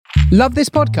Love this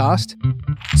podcast?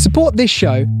 Support this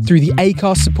show through the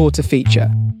Acast supporter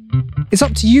feature. It's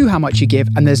up to you how much you give,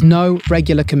 and there's no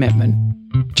regular commitment.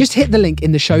 Just hit the link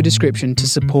in the show description to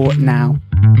support now.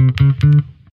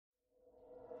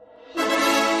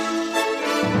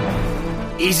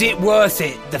 Is It Worth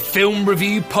It? The Film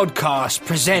Review Podcast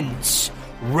presents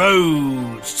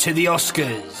Road to the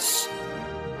Oscars.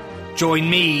 Join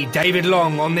me, David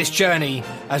Long, on this journey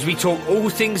as we talk all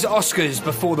things Oscars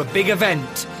before the big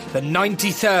event, the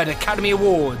 93rd Academy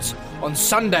Awards, on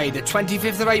Sunday, the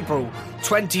 25th of April,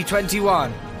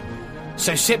 2021.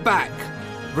 So sit back,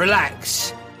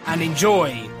 relax, and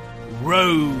enjoy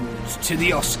Road to the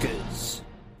Oscars.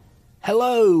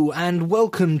 Hello, and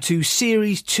welcome to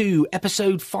Series 2,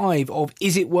 Episode 5 of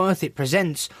Is It Worth It?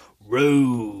 Presents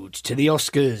Road to the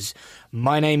Oscars.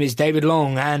 My name is David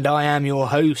Long, and I am your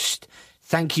host.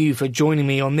 Thank you for joining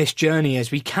me on this journey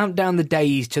as we count down the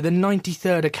days to the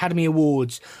 93rd Academy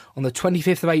Awards on the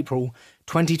 25th of April,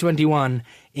 2021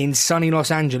 in sunny Los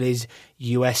Angeles,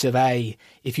 US of A.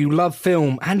 If you love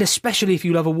film, and especially if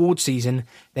you love award season,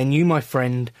 then you, my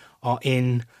friend, are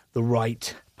in the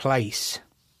right place.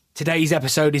 Today's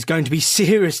episode is going to be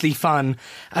seriously fun,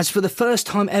 as for the first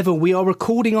time ever we are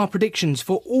recording our predictions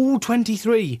for all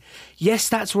 23. Yes,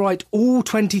 that's right, all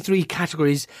 23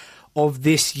 categories of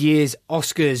this year's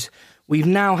Oscars. We've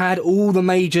now had all the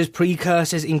majors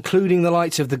precursors, including the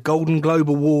likes of the Golden Globe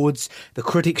Awards, the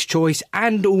Critics' Choice,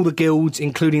 and all the guilds,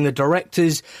 including the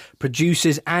Directors,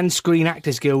 Producers, and Screen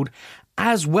Actors Guild,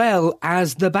 as well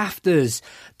as the BAFTAs.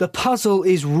 The puzzle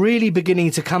is really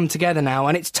beginning to come together now,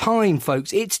 and it's time,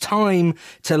 folks, it's time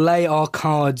to lay our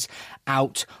cards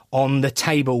out on the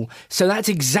table. So that's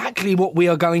exactly what we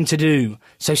are going to do.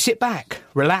 So sit back,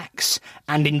 relax,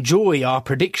 and enjoy our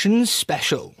predictions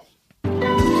special.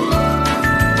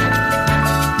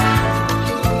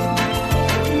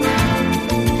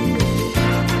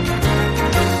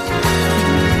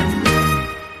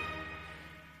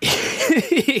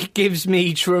 It gives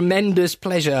me tremendous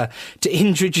pleasure to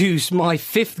introduce my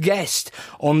fifth guest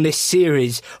on this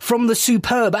series from the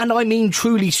superb, and I mean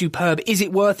truly superb, Is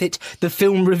It Worth It? The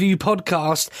Film Review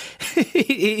Podcast. It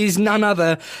is none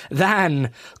other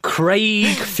than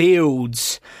Craig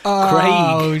Fields.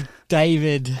 Craig,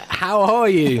 David. how are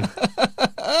you?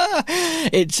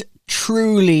 It's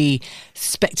truly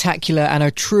spectacular and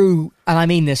I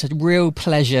mean this, a real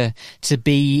pleasure to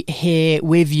be here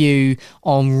with you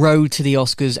on Road to the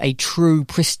Oscars, a true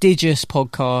prestigious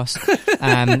podcast,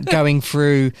 going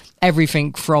through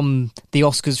everything from the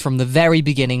Oscars from the very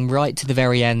beginning right to the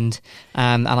very end,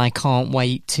 and I can't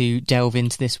wait to delve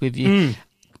into this with you.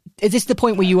 Is this the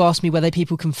point where you ask me whether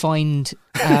people can find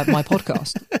my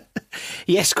podcast?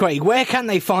 Yes, Craig, where can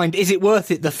they find Is It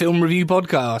Worth It? The Film Review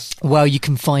Podcast? Well, you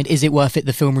can find Is It Worth It?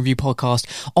 The Film Review Podcast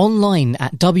online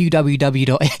at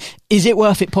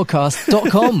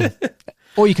www.isitworthitpodcast.com.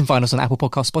 Or you can find us on Apple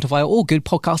Podcasts, Spotify, or all good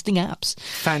podcasting apps.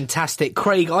 Fantastic.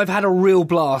 Craig, I've had a real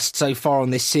blast so far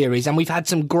on this series, and we've had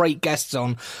some great guests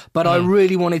on, but I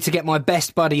really wanted to get my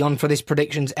best buddy on for this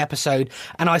predictions episode,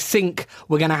 and I think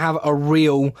we're going to have a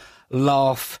real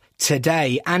laugh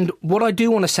today. And what I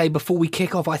do want to say before we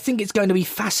kick off, I think it's going to be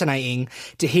fascinating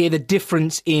to hear the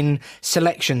difference in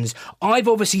selections. I've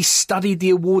obviously studied the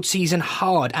award season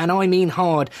hard, and I mean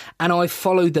hard, and I've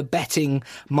followed the betting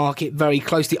market very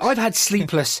closely. I've had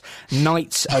sleepless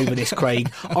nights over this,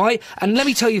 Craig. And let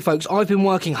me tell you, folks, I've been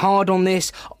working hard on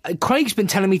this. Craig's been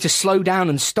telling me to slow down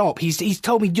and stop. He's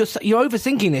told me you're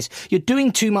overthinking this. You're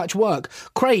doing too much work.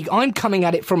 Craig, I'm coming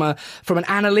at it from an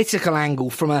analytical angle,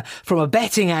 from a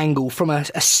betting angle, from a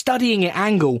studying it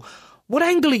angle. What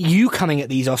angle are you coming at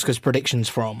these Oscars predictions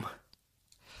from?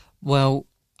 Well,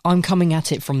 I'm coming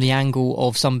at it from the angle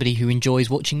of somebody who enjoys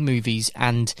watching movies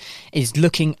and is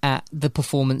looking at the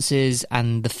performances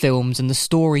and the films and the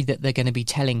story that they're going to be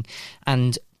telling.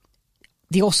 And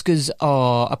the Oscars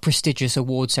are a prestigious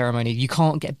award ceremony. You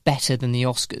can't get better than the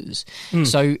Oscars.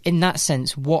 So in that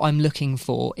sense, what I'm looking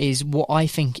for is what I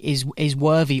think is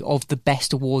worthy of the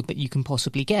best award that you can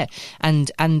possibly get.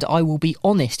 And I will be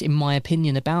honest in my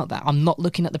opinion about that. I'm not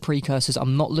looking at the precursors.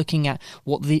 I'm not looking at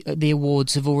what the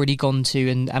awards have already gone to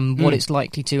and what it's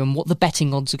likely to and what the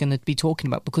betting odds are going to be talking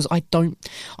about, because I don't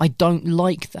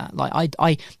like that. Like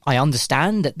I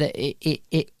understand that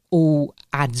it all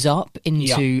adds up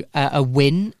into a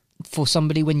win for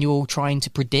somebody when you're trying to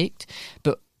predict,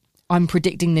 but I'm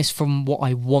predicting this from what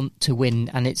I want to win,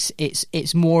 and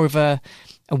it's more of a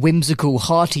whimsical,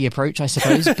 hearty approach, I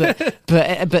suppose. But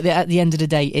at the end of the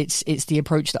day, it's the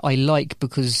approach that I like,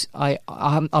 because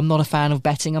I'm not a fan of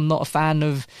betting. I'm not a fan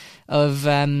of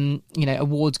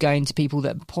awards going to people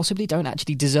that possibly don't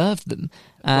actually deserve them.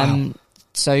 Wow.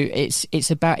 So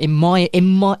it's about in my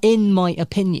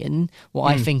opinion what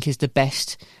I think is the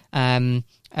best person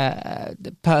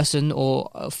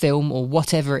or film or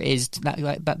whatever it is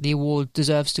that the award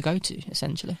deserves to go to,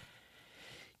 essentially.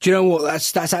 Do you know what?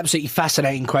 That's absolutely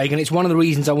fascinating, Craig, and it's one of the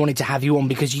reasons I wanted to have you on,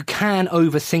 because you can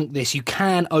overthink this, you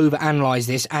can overanalyze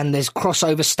this, and there's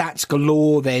crossover stats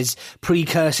galore, there's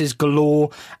precursors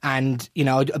galore, and, you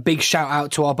know, a big shout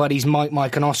out to our buddies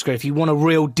Mike and Oscar. If you want a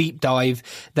real deep dive,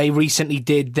 they recently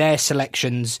did their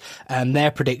selections,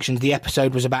 their predictions. The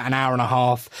episode was about an hour and a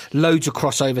half, loads of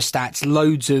crossover stats,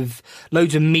 loads of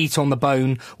meat on the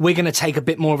bone. We're going to take a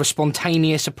bit more of a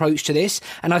spontaneous approach to this,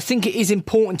 and I think it is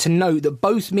important to note that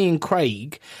both me and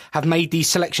Craig have made these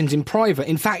selections in private.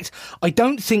 In fact, I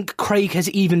don't think Craig has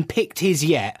even picked his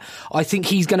yet. I think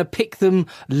he's going to pick them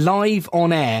live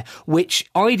on air, which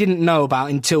I didn't know about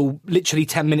until literally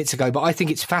 10 minutes ago, but I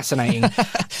think it's fascinating.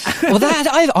 Well,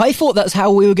 I thought that's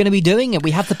how we were going to be doing it.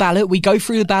 We have the ballot, we go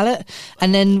through the ballot,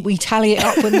 and then we tally it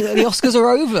up when the Oscars are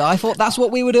over. I thought that's what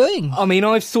we were doing. I mean,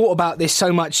 I've thought about this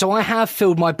so much, so I have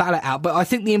filled my ballot out, but I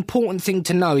think the important thing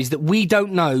to know is that we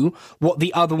don't know what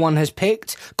the other one has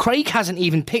picked. Craig hasn't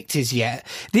even picked his yet.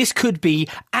 This could be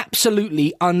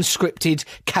absolutely unscripted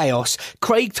chaos.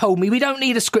 Craig told me we don't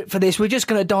need a script for this. We're just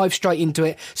going to dive straight into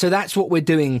it. So that's what we're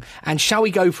doing. And shall we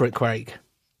go for it, Craig?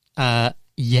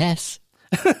 Yes.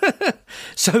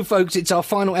 So, folks, it's our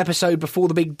final episode before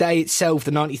the big day itself,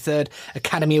 the 93rd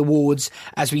Academy Awards,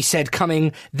 as we said,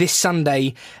 coming this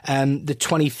Sunday, the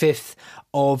 25th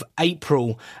of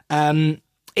April.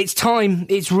 It's time.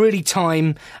 It's really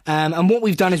time. And what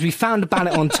we've done is we found a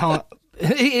ballot on time.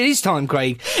 It is time,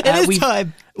 Craig. It is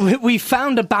time. We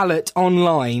found a ballot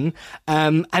online.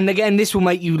 And again, this will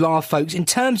make you laugh, folks. In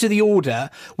terms of the order,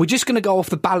 we're just going to go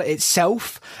off the ballot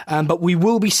itself. But we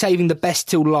will be saving the best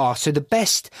till last. So the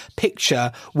best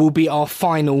picture will be our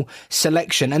final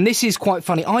selection. And this is quite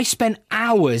funny. I spent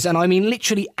hours, and I mean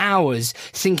literally hours,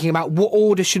 thinking about what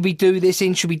order should we do this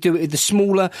in? Should we do it with the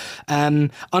smaller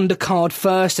undercard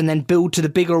first and then build to the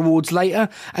bigger awards later?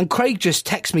 And Craig just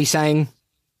texted me saying,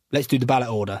 let's do the ballot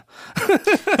order.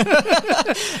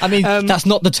 I mean, that's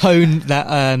not the tone that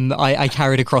I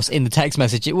carried across in the text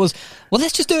message. It was, well,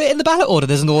 let's just do it in the ballot order.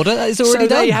 There's an order. It's already done.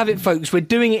 So there you have it, folks. We're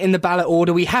doing it in the ballot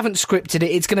order. We haven't scripted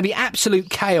it. It's going to be absolute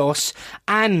chaos.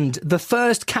 And the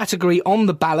first category on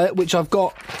the ballot, which I've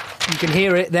got, you can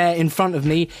hear it there in front of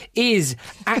me, is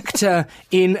actor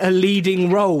in a leading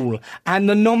role. And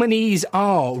the nominees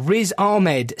are Riz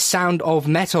Ahmed, Sound of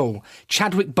Metal,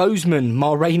 Chadwick Boseman,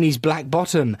 Ma Rainey's Black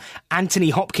Bottom,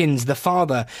 Anthony Hopkins, The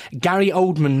Father, Gary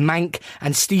Oldman, Mank,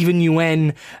 and Stephen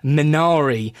Yeun,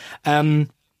 Minari.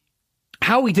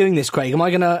 How are we doing this, Craig? I'm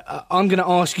gonna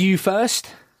ask you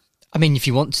first. I mean, if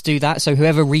you want to do that, so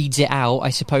whoever reads it out, I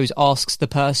suppose, asks the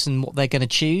person what they're going to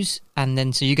choose, and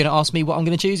then so you're going to ask me what I'm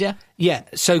going to choose, yeah? Yeah.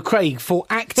 So, Craig, for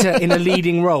actor in a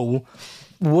leading role,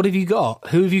 what have you got?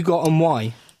 Who have you got, and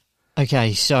why?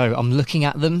 Okay, so I'm looking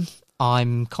at them.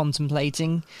 I'm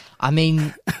contemplating. I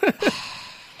mean,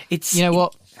 you know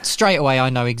what? Straight away, I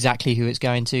know exactly who it's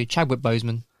going to. Chadwick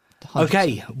Boseman. 100%.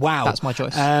 Okay, wow. That's my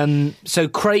choice. So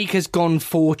Craig has gone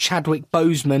for Chadwick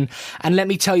Boseman. And let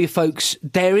me tell you, folks,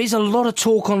 there is a lot of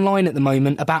talk online at the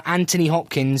moment about Anthony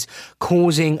Hopkins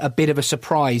causing a bit of a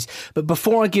surprise. But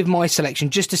before I give my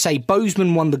selection, just to say,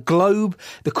 Boseman won the Globe,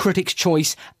 the Critics'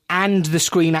 Choice, and the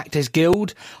Screen Actors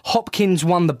Guild. Hopkins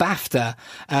won the BAFTA.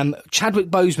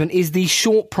 Chadwick Boseman is the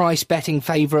short price betting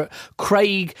favourite.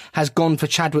 Craig has gone for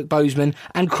Chadwick Boseman.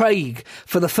 And Craig,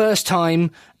 for the first time,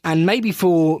 and maybe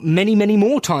for many, many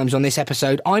more times on this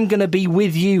episode, I'm going to be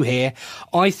with you here.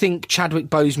 I think Chadwick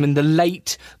Boseman, the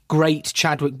late, great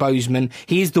Chadwick Boseman,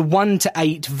 he is the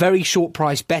 1-8 very short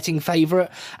price betting favourite,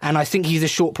 and I think he's a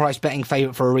short price betting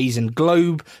favourite for a reason.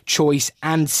 Globe, Choice,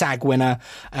 and SAG winner.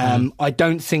 I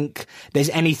don't think there's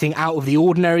anything out of the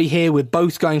ordinary here. We're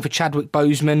both going for Chadwick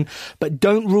Boseman, but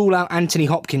don't rule out Anthony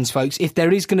Hopkins, folks. If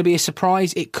there is going to be a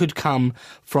surprise, it could come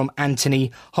from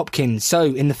Anthony Hopkins. So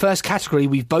in the first category,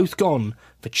 we've both gone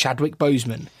for Chadwick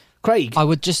Boseman. Craig? I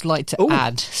would just like to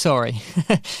add, sorry,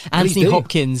 Anthony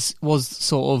Hopkins was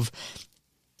sort of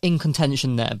in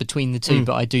contention there between the two,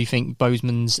 but I do think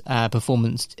Boseman's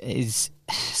performance is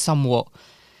somewhat,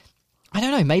 I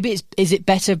don't know, maybe is it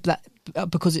better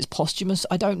because it's posthumous?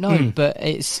 I don't know, but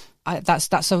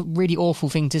that's a really awful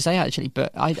thing to say, actually,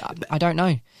 but I don't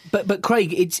know. But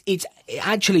Craig, it's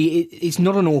actually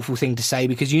not an awful thing to say,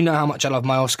 because you know how much I love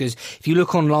my Oscars. If you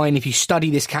look online, if you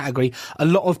study this category, a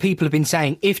lot of people have been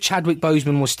saying if Chadwick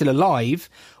Boseman was still alive,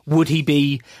 would he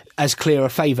be as clear a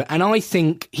favourite? And I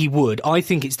think he would. I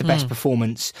think it's the best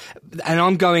performance.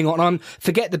 And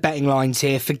forget the betting lines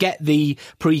here, forget the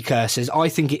precursors. I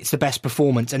think it's the best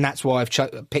performance, and that's why I've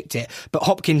picked it. But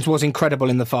Hopkins was incredible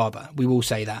in The Father. We will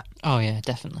say that. Oh, yeah,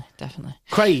 definitely.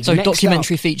 Craig, so next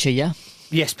documentary up. feature, yeah?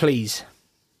 Yes, please.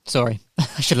 Sorry,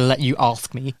 I should have let you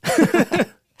ask me.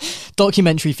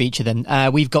 Documentary feature then.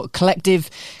 We've got Collective,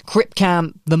 Crip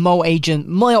Camp, The Mole Agent,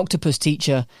 My Octopus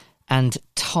Teacher, and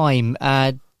Time.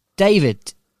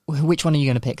 David, which one are you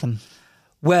going to pick them?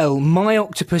 Well, My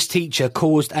Octopus Teacher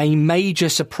caused a major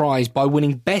surprise by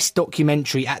winning Best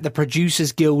Documentary at the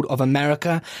Producers Guild of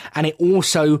America, and it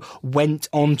also went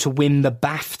on to win the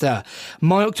BAFTA.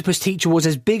 My Octopus Teacher was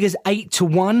as big as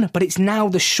 8-1, but it's now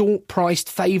the short-priced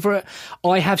favourite.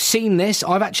 I have seen this.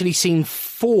 I've actually seen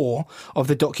 4 of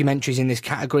the documentaries in this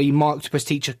category. My Octopus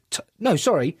Teacher...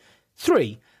 3.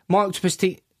 My Octopus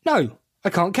Teacher... No, I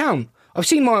can't count. I've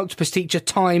seen My Octopus Teacher,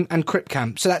 Time, and Crip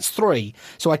Camp, so that's 3.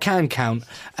 So I can count.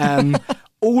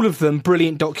 All of them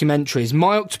brilliant documentaries.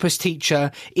 My Octopus Teacher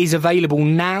is available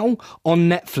now on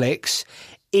Netflix.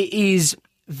 It is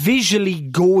visually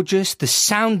gorgeous. The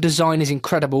sound design is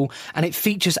incredible, and it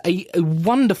features a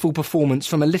wonderful performance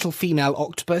from a little female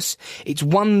octopus. It's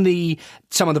won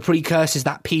some of the precursors,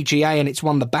 that PGA, and it's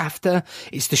won the BAFTA.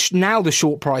 It's now the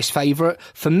short price favourite.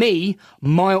 For me,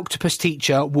 My Octopus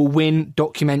Teacher will win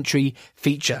documentary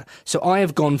feature. So I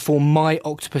have gone for My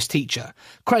Octopus Teacher.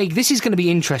 Craig, this is going to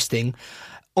be interesting.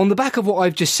 On the back of what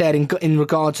I've just said in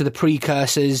regard to the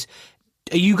precursors,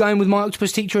 are you going with My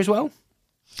Octopus Teacher as well?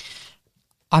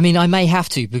 I mean, I may have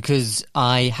to, because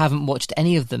I haven't watched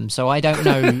any of them, so I don't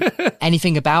know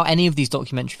anything about any of these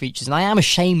documentary features, and I am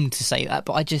ashamed to say that,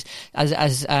 but I just,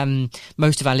 as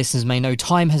most of our listeners may know,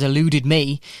 time has eluded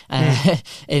me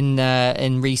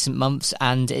in recent months,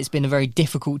 and it's been a very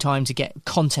difficult time to get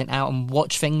content out and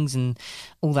watch things and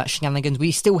all that shenanigans.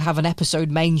 We still have an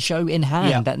episode main show in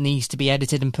hand that needs to be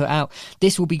edited and put out.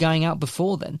 This will be going out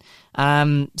before then.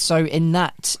 So in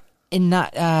that,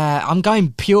 I'm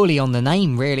going purely on the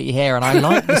name really here, and I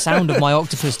like the sound of My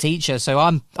Octopus Teacher, so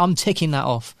I'm ticking that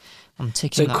off.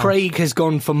 So Craig has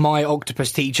gone for My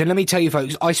Octopus Teacher. Let me tell you,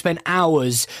 folks, I spent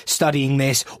hours studying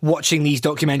this, watching these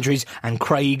documentaries, and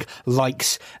Craig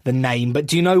likes the name. But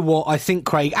do you know what? I think,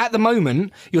 Craig, at the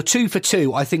moment, you're 2 for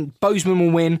 2. I think Bozeman will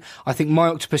win. I think My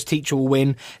Octopus Teacher will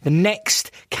win. The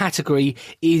next category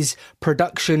is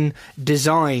production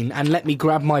design. And let me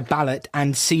grab my ballot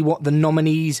and see what the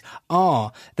nominees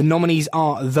are. The nominees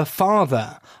are The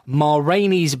Father, Ma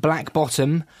Rainey's Black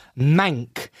Bottom,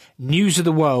 Mank, News of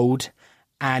the World,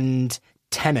 and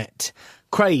Tenet.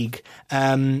 Craig,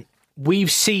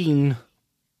 we've seen...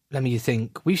 Let me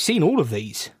think. We've seen all of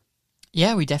these.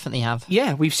 Yeah, we definitely have.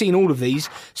 Yeah, we've seen all of these.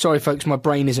 Sorry, folks, my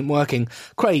brain isn't working.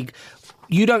 Craig,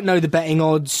 you don't know the betting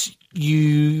odds.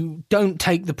 You don't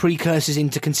take the precursors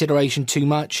into consideration too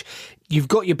much. You've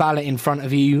got your ballot in front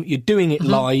of you. You're doing it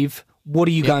live. What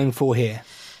are you going for here?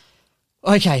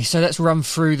 Okay, so let's run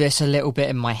through this a little bit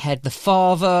in my head. The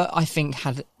Father, I think,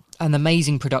 had an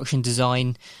amazing production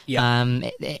design. Yeah.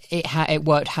 It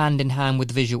worked hand in hand with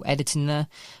the visual editing there.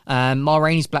 Ma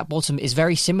Rainey's Black Bottom is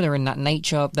very similar in that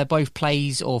nature. They're both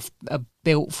plays or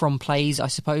built from plays, I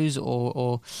suppose.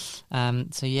 So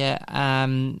yeah.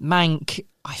 Mank,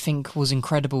 I think, was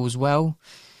incredible as well.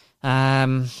 So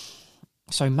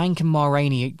Mank and Ma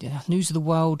Rainey, News of the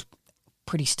World,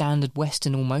 pretty standard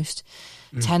Western almost.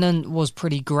 Tenet was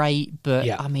pretty great, but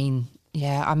I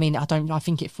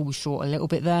think it falls short a little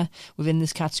bit there within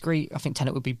this category. I think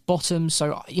Tenet would be bottom.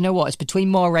 So you know what? It's between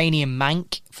Ma Rainey and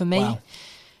Mank for me. Wow.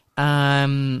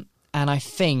 And I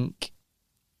think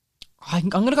I'm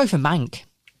going to go for Mank.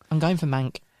 I'm going for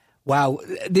Mank. Wow,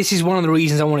 this is one of the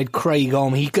reasons I wanted Craig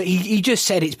on. He just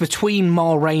said it's between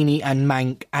Ma Rainey and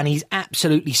Mank, and he's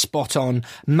absolutely spot on.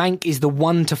 Mank is the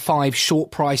 1-5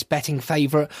 short price betting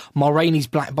favourite. Ma Rainey's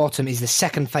Black Bottom is the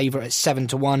second favourite at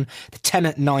 7-1. The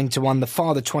Tenet 9-1. The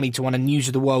Father 20-1, and News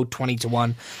of the World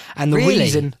 20-1. And the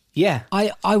reason,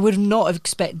 I would not have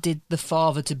expected The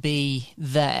Father to be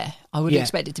there. I would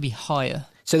expect it to be higher.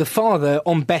 So The Father,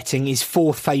 on betting, is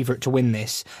 4th favourite to win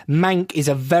this. Mank is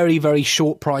a very, very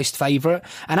short-priced favourite.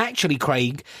 And actually,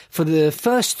 Craig, for the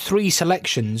first 3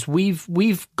 selections,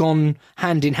 we've gone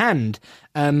hand in hand.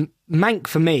 Mank,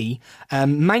 for me,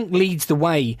 Mank leads the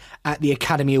way at the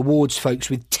Academy Awards, folks,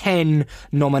 with 10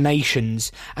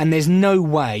 nominations. And there's no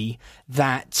way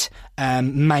that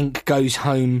Mank goes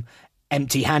home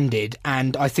empty-handed.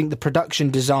 And I think the production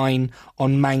design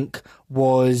on Mank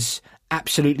was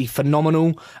absolutely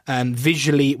phenomenal.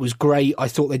 Visually, it was great. I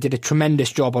thought they did a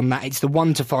tremendous job on that. It's the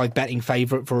 1-5 betting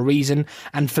favourite for a reason.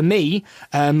 And for me,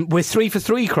 we're 3 for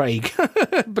 3, Craig.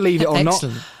 Believe it or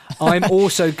Excellent. not. I'm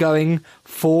also going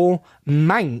for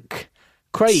Mank.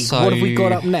 Craig, what have we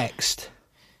got up next?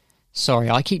 Sorry,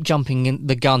 I keep jumping in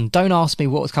the gun. Don't ask me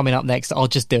what's coming up next. I'll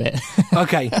just do it.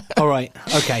 Okay. All right.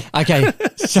 Okay. Okay.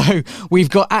 So we've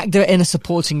got actor in a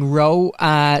supporting role.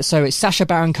 So it's Sacha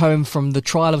Baron Cohen from The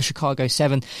Trial of Chicago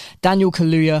 7, Daniel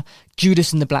Kaluuya,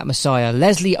 Judas and the Black Messiah,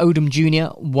 Leslie Odom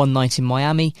Jr., One Night in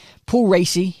Miami, Paul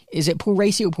Raci. Is it Paul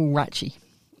Raci or Paul Ratchie?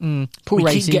 Paul we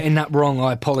Raci. keep getting that wrong.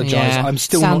 I apologise. Yeah. I'm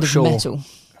still Sound not of sure. Metal.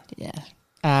 Yeah.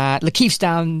 Lakeith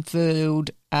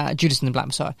Stanfield, Judas and the Black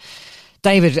Messiah.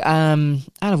 David, out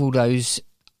of all those,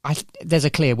 there's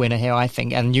a clear winner here, I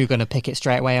think, and you're going to pick it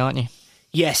straight away, aren't you?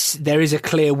 Yes, there is a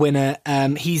clear winner.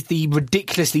 He's the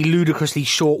ridiculously, ludicrously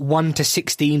short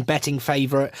 1-16 betting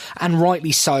favourite, and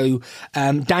rightly so.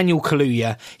 Daniel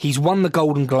Kaluuya. He's won the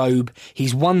Golden Globe,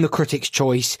 he's won the Critics'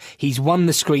 Choice, he's won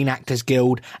the Screen Actors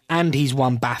Guild, and he's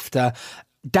won BAFTA.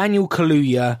 Daniel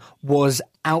Kaluuya was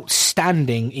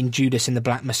outstanding in Judas and the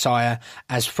Black Messiah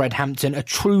as Fred Hampton, a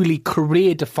truly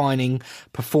career-defining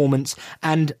performance.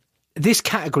 And this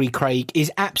category, Craig,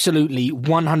 is absolutely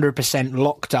 100%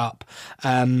 locked up.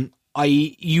 I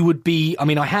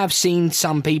have seen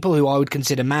some people who I would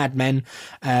consider madmen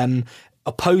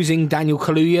opposing Daniel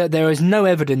Kaluuya. There is no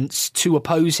evidence to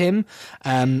oppose him.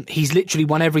 He's literally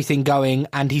won everything going,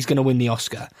 and he's going to win the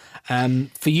Oscar.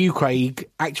 For you, Craig,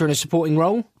 actor in a supporting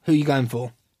role, who are you going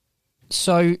for?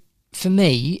 So, for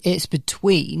me, it's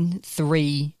between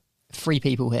three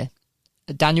people here.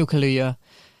 Daniel Kaluuya,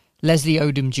 Leslie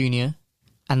Odom Jr.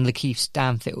 and Lakeith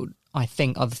Stanfield, I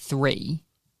think, are the three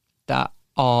that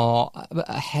are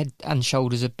head and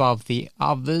shoulders above the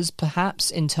others, perhaps,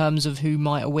 in terms of who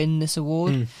might win this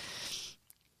award.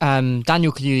 Daniel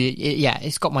Kaluuya, yeah,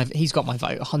 he's got my vote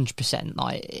 100%.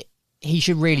 Like, he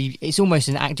should really. It's almost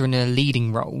an actor in a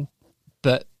leading role,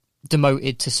 but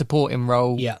demoted to supporting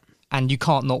role. Yeah. And you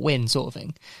can't not win, sort of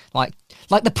thing. Like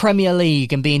the Premier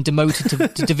League and being demoted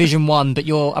to Division 1, but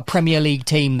you're a Premier League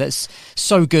team that's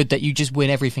so good that you just win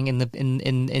everything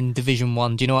in Division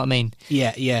 1. Do you know what I mean?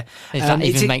 Yeah, yeah. If that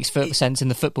even makes sense in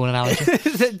the football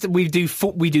analogy. we do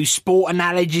sport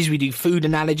analogies, we do food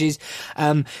analogies.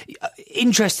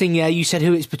 Interesting, yeah, you said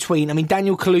who it's between. I mean,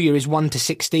 Daniel Kaluuya is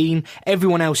 1-16.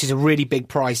 Everyone else is a really big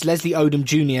price. Leslie Odom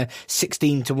Jr.,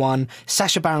 16-1.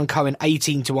 Sacha Baron Cohen,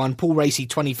 18-1. Paul Raci,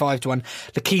 25-1.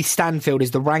 Lakeith Stanfield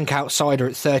is the rank outsider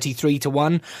at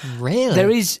 33-1. Really? There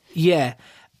is, yeah.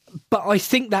 But I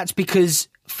think that's because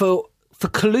for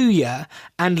Kaluuya,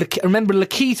 and remember,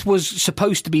 Lakeith was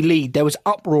supposed to be lead. There was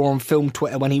uproar on film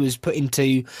Twitter when he was put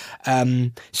into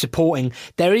supporting.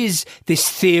 There is this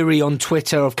theory on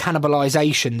Twitter of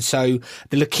cannibalisation. So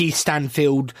the Lakeith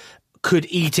Stanfield could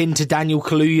eat into Daniel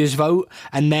Kaluuya's vote,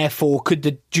 and therefore could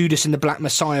the Judas and the Black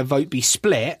Messiah vote be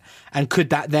split, and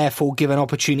could that therefore give an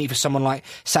opportunity for someone like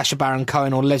Sacha Baron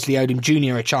Cohen or Leslie Odom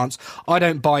Jr. a chance? I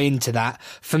don't buy into that.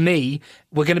 For me,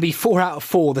 we're going to be 4 out of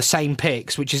 4 the same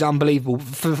picks, which is unbelievable.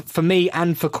 For me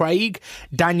and for Craig,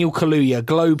 Daniel Kaluuya,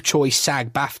 Globe, Choice,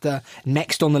 SAG, BAFTA.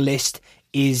 Next on the list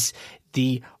is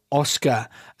the Oscar.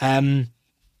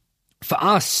 For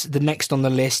us, the next on the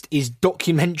list is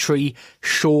documentary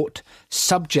short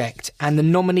subject, and the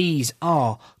nominees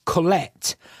are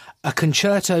Colette, A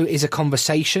Concerto is a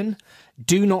Conversation,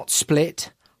 Do Not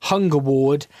Split, Hunger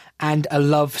Ward, and A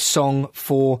Love Song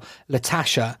for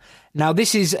Latasha. Now,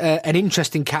 this is an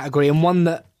interesting category, and one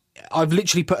that I've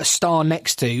literally put a star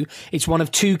next to. It's one of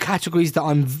 2 categories that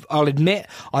I'll admit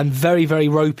I'm very, very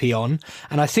ropey on,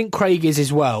 and I think Craig is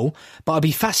as well, but I'd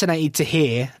be fascinated to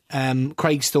hear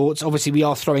Craig's thoughts. Obviously, we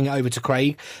are throwing it over to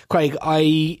Craig. Craig,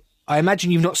 I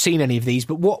imagine you've not seen any of these,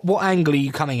 but what angle are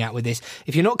you coming at with this?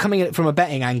 If you're not coming at it from a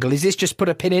betting angle, is this just put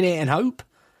a pin in it and hope?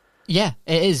 Yeah,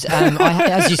 it is.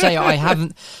 As you say,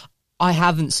 I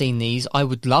haven't seen these. I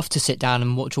would love to sit down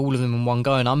and watch all of them in one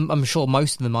go, and I'm sure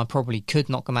most of them I probably could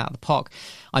knock them out of the park.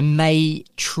 I may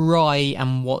try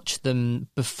and watch them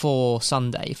before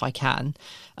Sunday if I can.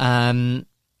 I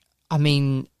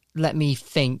mean, let me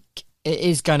think. It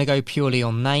is going to go purely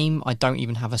on name. I don't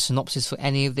even have a synopsis for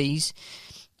any of these.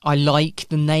 I like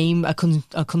the name, a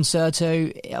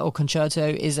concerto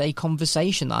is a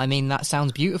conversation. I mean, that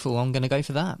sounds beautiful. I'm going to go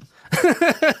for that.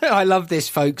 I love this,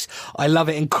 folks. I love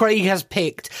it. And Craig has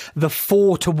picked the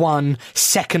 4-1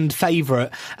 second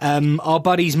favourite. Our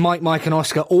buddies Mike, and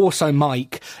Oscar, also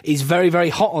Mike, is very, very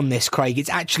hot on this, Craig. It's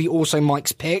actually also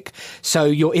Mike's pick. So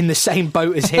you're in the same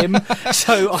boat as him.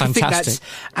 So I think that's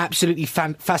absolutely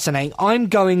fascinating. I'm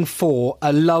going for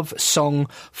A Love Song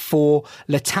for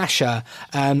Latasha.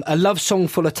 A Love Song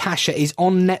for Latasha is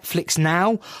on Netflix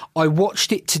now. I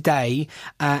watched it today,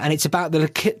 and it's about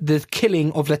the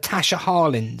killing of Latasha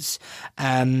Harlins,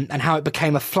 and how it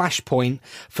became a flashpoint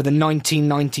for the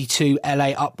 1992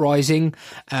 LA uprising.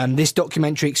 This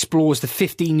documentary explores the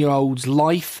 15-year-old's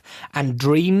life and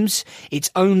dreams. It's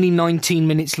only 19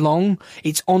 minutes long.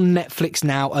 It's on Netflix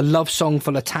now. A Love Song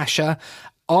for Latasha.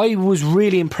 I was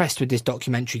really impressed with this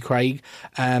documentary, Craig.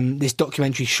 This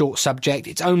documentary short subject.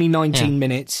 It's only 19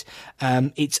 minutes.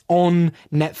 It's on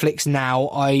Netflix now.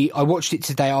 I watched it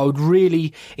today. I would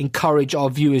really encourage our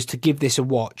viewers to give this a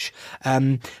watch.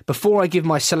 Before I give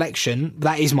my selection,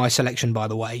 that is my selection, by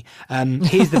the way.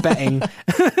 Here's the betting.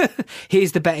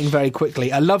 Here's the betting very quickly.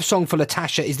 A Love Song for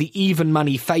Latasha is the even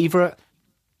money favourite.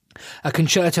 A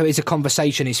Concerto is a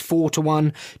Conversation is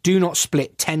 4-1. Do Not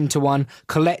Split 10-1.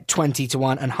 Colette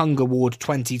 20-1, and Hunger Ward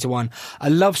 20-1. A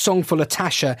Love Song for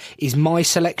Latasha is my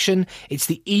selection. It's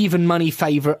the even money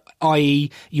favourite,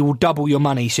 i.e. you will double your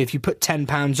money. So if you put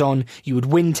 £10 on, you would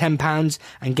win £10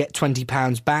 and get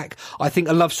 £20 back. I think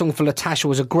A Love Song for Latasha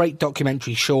was a great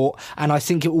documentary short, and I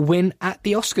think it will win at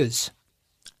the Oscars.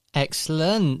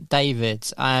 Excellent,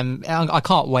 David. I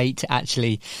can't wait to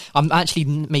I'm actually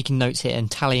making notes here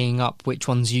and tallying up which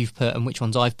ones you've put and which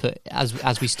ones I've put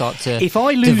as we start to If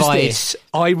I lose this,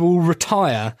 I will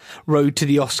retire Road to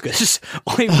the Oscars.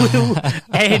 I will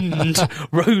end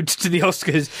Road to the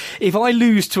Oscars if I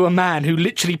lose to a man who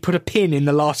literally put a pin in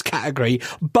the last category.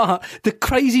 But the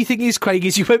crazy thing is, Craig,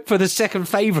 is you went for the second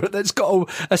favourite that's got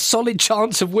a solid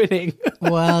chance of winning.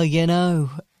 Well,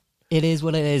 it is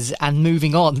what it is. And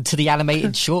moving on to the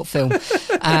animated short film.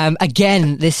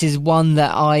 Again, this is one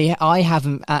that I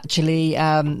haven't actually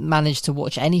managed to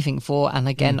watch anything for. And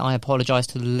again, I apologise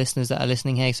to the listeners that are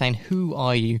listening here saying, who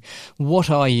are you? What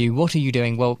are you? What are you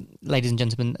doing? Well, ladies and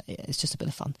gentlemen, it's just a bit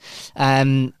of fun.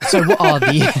 So what are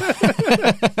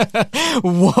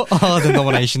what are the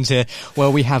nominations here?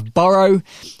 Well, we have Burrow,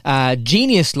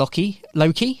 Genius Loki,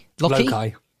 Loci,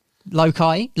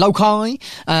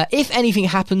 If Anything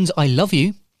Happens, I Love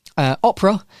You,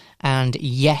 Opera, and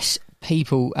Yes,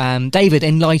 People. David,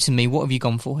 enlighten me. What have you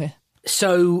gone for here?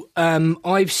 So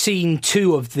I've seen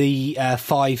 2 of the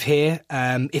 5 here.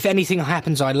 If Anything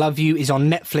Happens, I Love You is on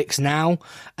Netflix now.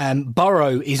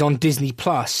 Burrow is on Disney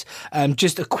Plus.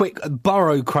 Just a quick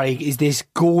Burrow, Craig, is this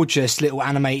gorgeous little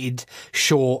animated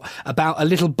short about a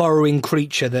little burrowing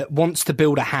creature that wants to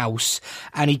build a house,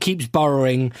 and he keeps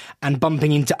burrowing and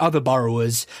bumping into other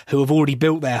burrowers who have already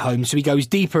built their home. So he goes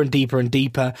deeper and deeper and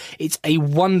deeper. It's a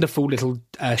wonderful little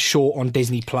short on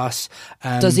Disney Plus.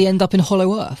 Does he end up in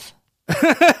Hollow Earth?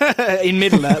 In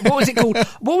Middle Earth. What was it called?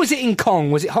 What was it in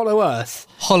Kong? Was it Hollow Earth?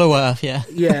 Hollow Earth, yeah.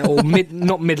 Yeah, or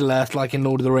not Middle Earth like in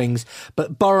Lord of the Rings.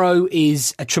 But Burrow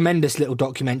is a tremendous little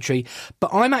documentary.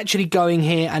 But I'm actually going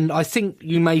here, and I think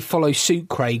you may follow suit,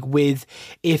 Craig, with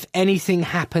If Anything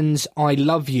Happens, I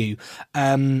Love You.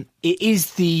 It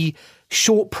is the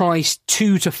short price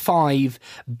 2 to 5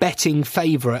 betting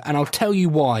favourite, and I'll tell you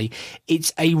why.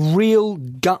 It's a real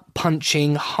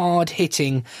gut-punching,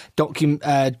 hard-hitting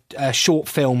short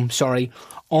film,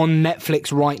 on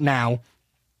Netflix right now.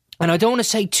 And I don't want to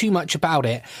say too much about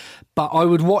it, but I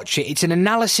would watch it. It's an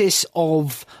analysis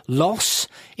of loss.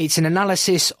 It's an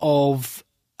analysis of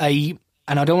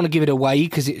and I don't want to give it away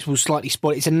because it will slightly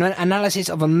spoil it. It's an analysis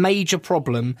of a major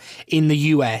problem in the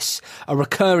US, a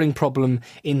recurring problem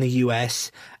in the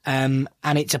US, and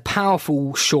it's a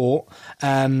powerful short.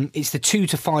 It's the 2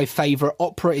 to 5 favourite.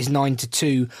 Opera is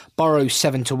 9-2, Burrow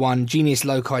 7-1, Genius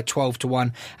Loci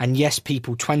 12-1, and Yes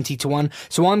People 20-1.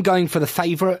 So I'm going for the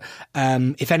favourite.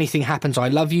 If Anything Happens, I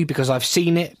Love You, because I've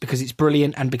seen it, because it's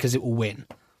brilliant, and because it will win.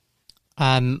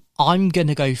 I'm going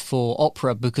to go for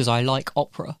Opera because I like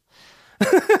opera. You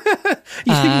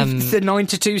think it's the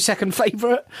 9-2 second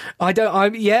favourite?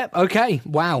 Yeah, okay,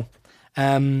 wow.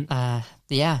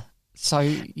 Yeah. So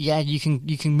yeah, you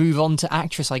can move on to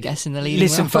actress, I guess, in the leading.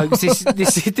 Listen, folks,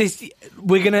 this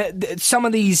we're gonna some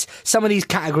of these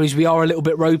categories we are a little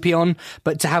bit ropey on,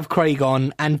 but to have Craig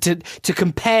on and to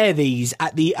compare these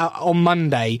at on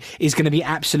Monday is going to be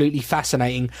absolutely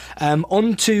fascinating.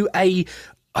 On to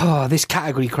this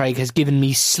category, Craig, has given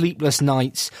me sleepless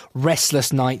nights,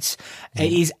 restless nights.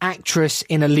 It is actress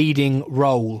in a leading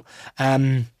role.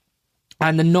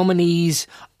 And the nominees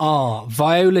are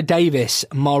Viola Davis,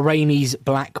 Ma Rainey's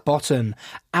Black Bottom,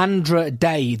 Andra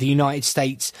Day, The United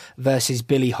States versus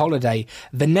Billie Holiday,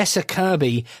 Vanessa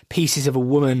Kirby, Pieces of a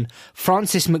Woman,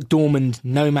 Frances McDormand,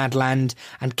 Nomadland,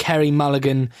 and Kerry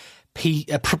Mulligan,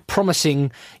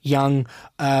 Promising Young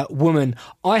Woman.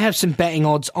 I have some betting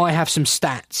odds. I have some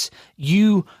stats.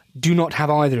 You do not have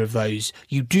either of those.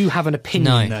 You do have an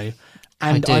opinion, though.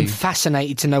 And I'm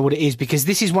fascinated to know what it is, because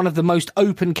this is one of the most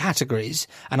open categories,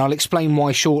 and I'll explain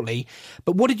why shortly.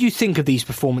 But what did you think of these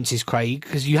performances, Craig?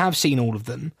 Because you have seen all of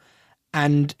them.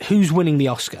 And who's winning the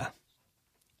Oscar?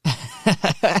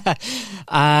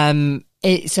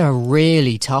 It's a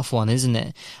really tough one, isn't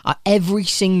it? Every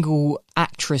single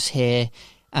actress here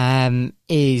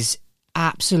is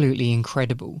absolutely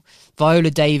incredible. Viola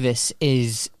Davis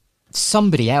is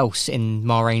somebody else in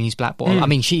Ma Rainey's Black Bottom. I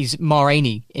mean, she's Ma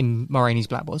Rainey in Ma Rainey's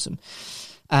Black Bottom.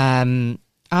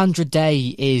 Andra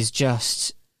Day is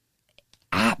just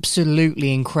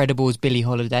absolutely incredible as Billie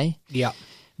Holiday. Yeah.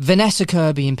 Vanessa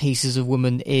Kirby in Pieces of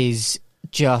Woman is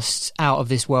just out of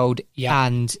this world,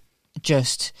 and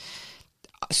just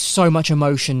so much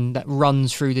emotion that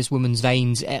runs through this woman's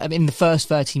veins. I mean, the first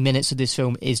 30 minutes of this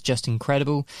film is just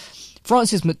incredible.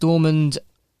 Frances McDormand,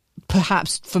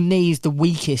 perhaps for me, is the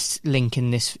weakest link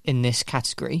in this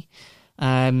category.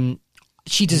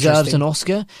 She deserves an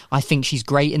Oscar. I think she's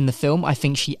great in the film. I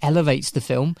think she elevates the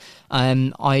film.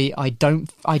 I don't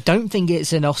think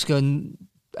it's an Oscar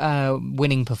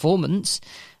winning performance.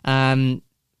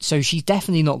 So she's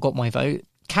definitely not got my vote.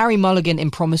 Carey Mulligan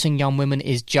in Promising Young Women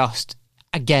is just,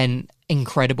 again,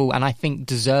 incredible, and I think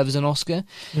deserves an Oscar.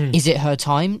 Is it her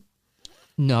time?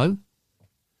 No.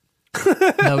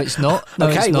 No, it's not. No,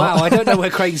 okay, it's not. Wow, I don't know where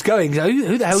Craig's going. So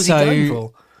who the hell is he going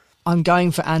for? I'm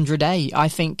going for Andra Day. I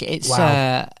think it's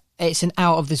it's an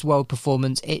out of this world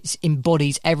performance. It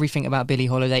embodies everything about Billie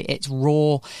Holiday. It's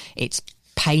raw. It's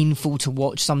painful to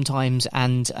watch sometimes,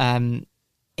 and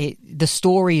the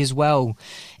story as well.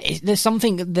 There's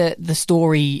something that the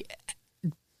story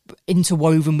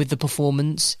interwoven with the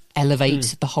performance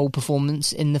elevates the whole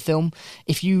performance in the film.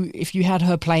 If you had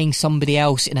her playing somebody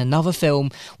else in another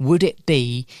film, would it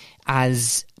be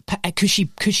as could she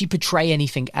portray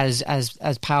anything as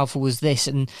powerful as this?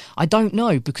 And I don't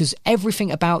know, because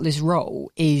everything about this role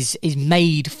is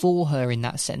made for her in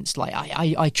that sense. Like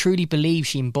I truly believe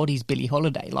she embodies Billie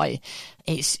Holiday. Like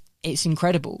it's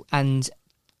incredible, and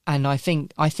I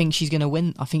think she's going to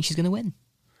win. I think she's going to win.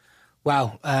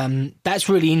 Wow, that's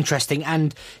really interesting.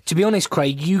 And to be honest,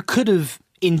 Craig, you could have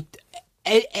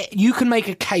you can make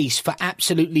a case for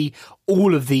absolutely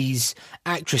all of these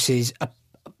actresses,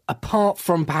 apart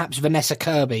from perhaps Vanessa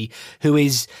Kirby, who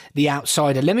is the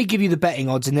outsider. Let me give you the betting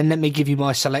odds, and then let me give you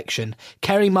my selection.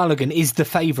 Kerry Mulligan is the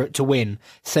favourite to win,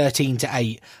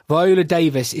 13-8. Viola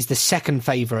Davis is the second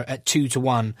favourite at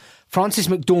 2-1. Frances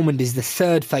McDormand is the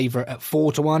third favourite at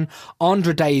 4-1.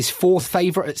 Andra Day is fourth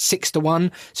favourite at 6-1.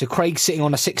 So Craig's sitting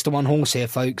on a 6-1 horse here,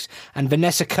 folks. And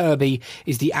Vanessa Kirby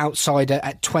is the outsider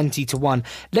at 20-1.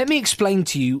 Let me explain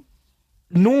to you.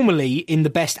 Normally, in the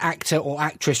best actor or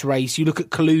actress race, you look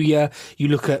at Kaluuya, you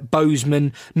look at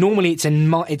Boseman. Normally, it's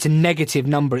a negative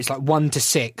number. It's like 1 to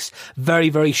 6. Very,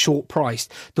 very short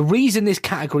priced. The reason this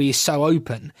category is so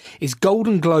open is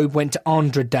Golden Globe went to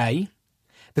Andra Day.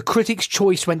 The Critics'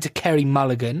 Choice went to Kerry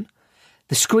Mulligan.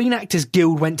 The Screen Actors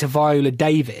Guild went to Viola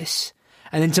Davis.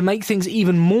 And then to make things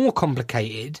even more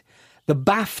complicated, the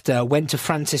BAFTA went to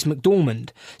Frances McDormand.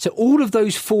 So all of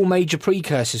those four major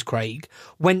precursors, Craig,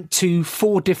 went to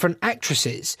four different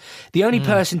actresses. The only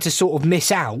person to sort of miss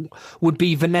out would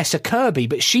be Vanessa Kirby,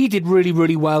 but she did really,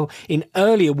 really well in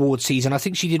early award season. I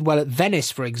think she did well at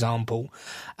Venice, for example.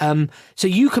 So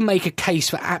you can make a case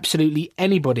for absolutely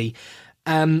anybody.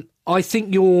 I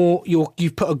think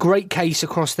you've put a great case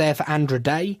across there for Andra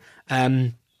Day.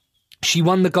 She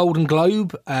won the Golden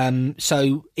Globe,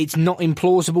 so it's not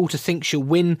implausible to think she'll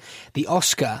win the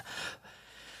Oscar.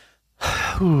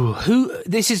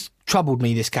 This has troubled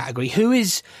me, this category. Who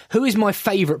is my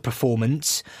favourite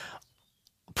performance?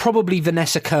 Probably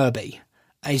Vanessa Kirby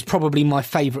is probably my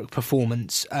favourite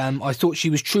performance. I thought she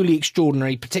was truly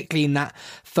extraordinary, particularly in that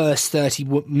first 30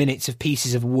 minutes of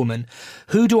Pieces of a Woman.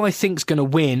 Who do I think's going to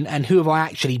win, and who have I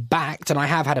actually backed? And I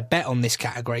have had a bet on this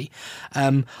category.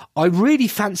 I really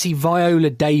fancy Viola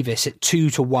Davis at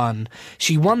 2-1.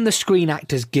 She won the Screen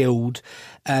Actors Guild.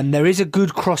 There is a good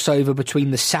crossover between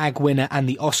the SAG winner and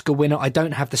the Oscar winner. I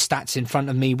don't have the stats in front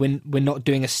of me. We're not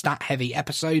doing a stat-heavy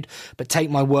episode, but take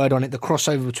my word on it, the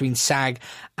crossover between SAG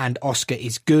and Oscar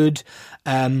is good.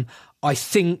 I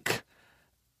think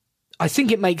I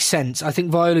think it makes sense. I think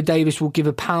Viola Davis will give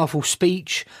a powerful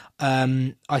speech.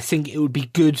 I think it would be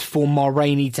good for Ma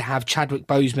Rainey to have Chadwick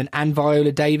Boseman and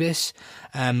Viola Davis.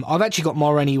 I've actually got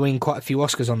Ma Rainey winning quite a few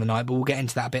Oscars on the night, but we'll get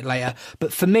into that a bit later.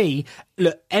 But for me,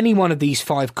 look, any one of these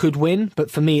 5 could win,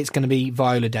 but for me, it's going to be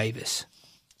Viola Davis.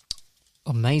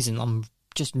 Amazing. I'm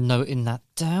just noting that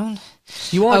down.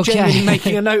 You are genuinely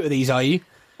making a note of these, are you?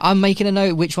 I'm making a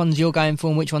note which ones you're going for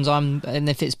and which ones I'm, and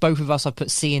if it's both of us, I put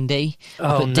C and D.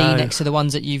 I put D next to the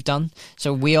ones that you've done.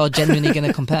 So we are genuinely going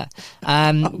to compare.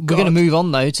 We're going to move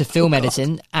on though to film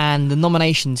editing, and the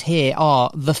nominations here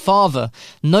are The Father,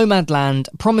 Nomadland,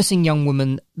 Promising Young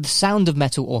Woman, The Sound of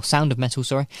Metal,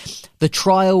 The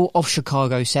Trial of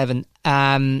Chicago 7.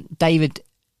 David,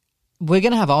 we're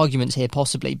going to have arguments here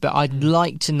possibly, but I'd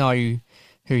like to know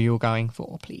who you're going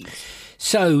for, please.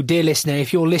 So, dear listener,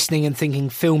 if you're listening and thinking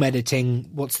film editing,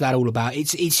 what's that all about?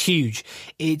 It's huge.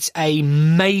 It's a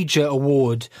major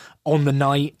award on the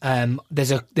night.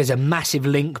 There's a massive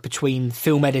link between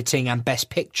film editing and Best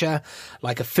Picture.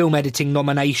 Like, a film editing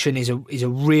nomination is a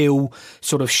real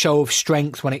sort of show of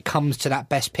strength when it comes to that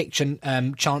Best Picture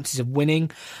chances of winning.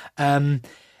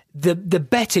 The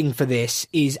betting for this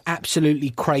is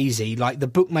absolutely crazy. Like, the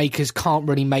bookmakers can't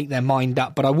really make their mind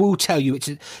up. But I will tell you, it's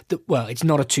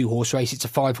not a 2-horse race, it's a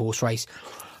 5-horse race.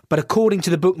 But according to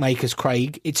the bookmakers,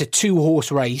 Craig, it's a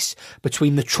 2-horse race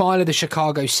between The Trial of the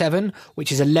Chicago 7,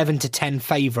 which is 11-10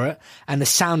 favourite, and The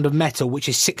Sound of Metal, which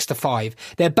is 6-5.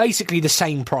 They're basically the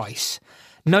same price.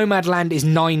 Nomadland is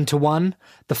 9-1,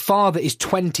 The Father is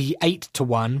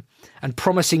 28-1, and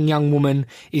Promising Young Woman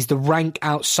is the rank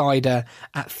outsider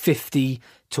at 50-1.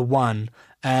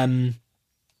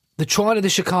 The Trial of the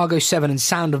Chicago 7 and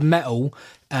Sound of Metal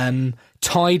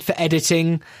tied for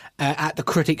editing at the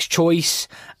Critics' Choice.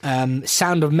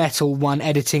 Sound of Metal won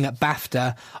editing at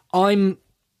BAFTA. I'm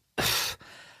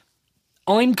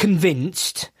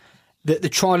convinced that the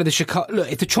Trial of the Chicago...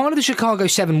 Look, if the Trial of the Chicago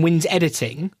 7 wins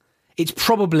editing, it's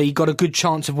probably got a good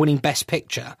chance of winning Best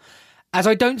Picture. As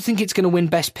I don't think it's going to win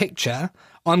Best Picture,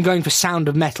 I'm going for Sound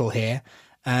of Metal here.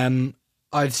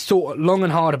 I've thought long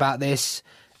and hard about this.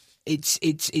 It's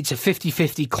a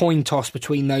 50-50 coin toss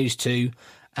between those two,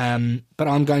 but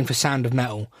I'm going for Sound of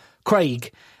Metal.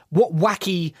 Craig, what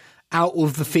wacky out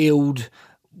of the field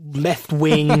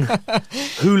left-wing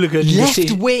hooligan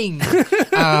left-wing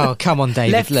oh, come on,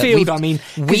 David. Left field, I mean,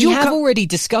 we have already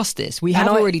discussed this. We have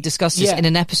already discussed this in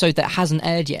an episode that hasn't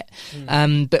aired yet.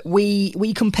 But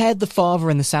we compared The Father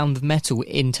and The Sound of Metal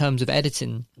in terms of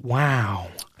editing. Wow.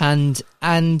 And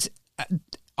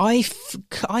I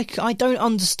don't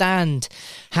understand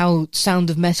how Sound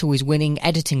of Metal is winning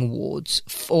editing awards,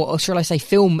 or shall I say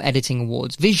film editing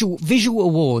awards, visual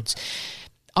awards.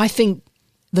 I think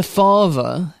The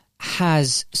Father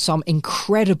has some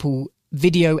incredible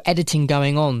video editing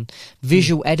going on,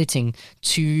 visual editing,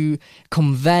 to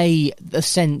convey the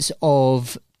sense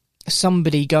of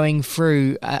somebody going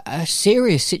through a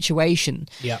serious situation,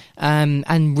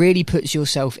 and really puts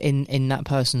yourself in that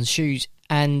person's shoes.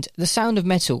 And The Sound of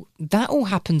Metal, that all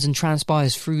happens and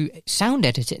transpires through sound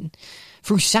editing,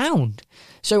 through sound.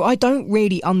 So I don't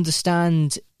really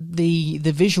understand the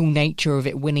visual nature of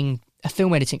it winning a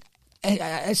film editing.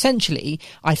 Essentially,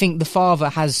 I think The Father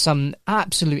has some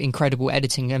absolute incredible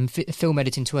editing and film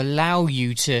editing to allow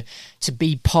you to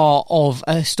be part of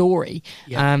a story,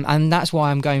 and that's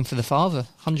why I'm going for The Father,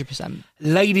 100%.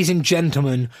 Ladies and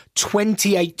gentlemen,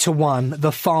 28-1,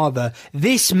 The Father.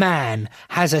 This man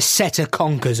has a set of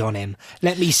conkers on him.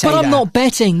 Let me say that. But I'm not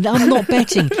betting.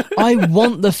 I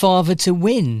want The Father to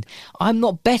win. I'm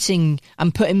not betting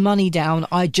and putting money down.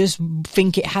 I just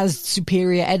think it has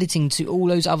superior editing to all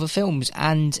those other films,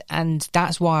 and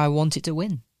that's why I want it to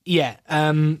win. Yeah.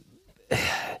 Do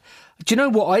you know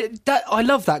what? I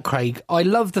love that, Craig. I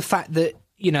love the fact that,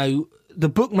 you know, the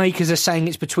bookmakers are saying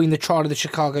it's between The Trial of the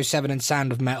Chicago 7 and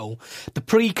Sound of Metal. The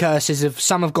precursors of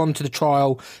some have gone to The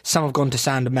Trial, some have gone to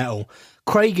Sound of Metal.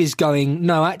 Craig is going,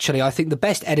 no, actually, I think the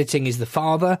best editing is The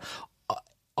Father.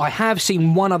 I have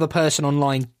seen one other person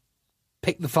online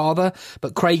pick The Father,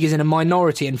 but Craig is in a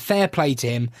minority, and fair play to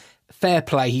him. Fair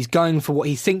play. He's going for what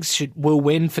he thinks will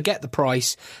win. Forget the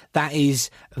price. That is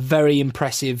a very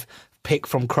impressive pick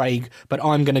from Craig, but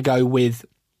I'm going to go with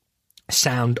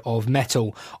Sound of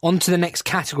Metal. On to the next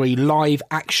category, live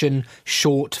action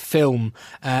short film.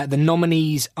 The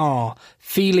nominees are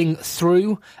Feeling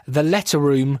Through, The Letter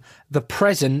Room, The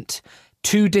Present,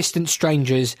 Two Distant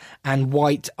Strangers, and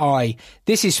White Eye.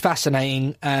 This is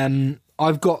fascinating.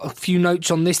 I've got a few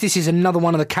notes on this. This is another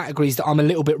one of the categories that I'm a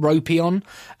little bit ropey on,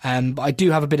 but I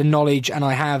do have a bit of knowledge, and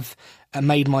I have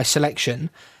made my selection.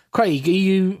 Craig, are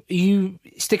you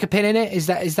stick a pin in it? Is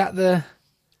that the...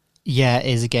 Yeah, it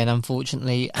is again,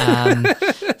 unfortunately.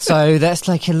 So let's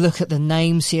take a look at the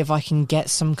name, see if I can get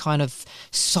some kind of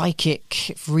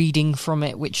psychic reading from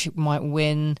it, which might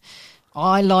win.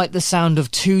 I like the sound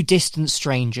of Two Distant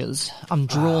Strangers. I'm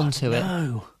drawn to it.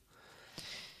 No.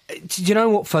 Do you know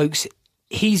what, folks?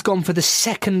 He's gone for the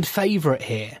second favourite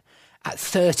here at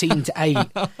 13 to 8.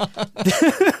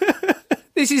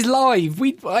 This is live.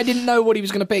 I didn't know what he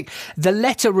was going to pick. The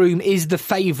Letter Room is the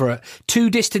favourite. Two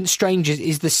Distant Strangers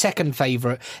is the second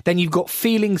favourite. Then you've got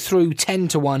Feeling Through 10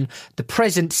 to 1, The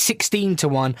Present 16 to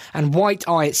 1, and White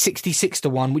Eye at 66 to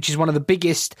 1, which is one of the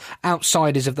biggest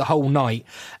outsiders of the whole night.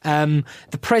 The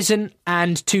Present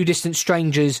and Two Distant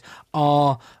Strangers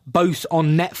are both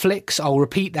on Netflix. I'll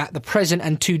repeat that. The Present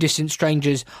and Two Distant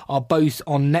Strangers are both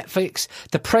on Netflix.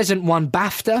 The Present won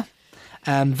BAFTA.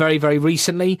 Very, very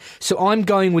recently. So I'm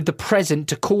going with The Present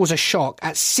to cause a shock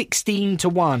at 16 to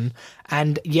 1.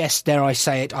 And yes, dare I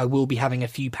say it, I will be having a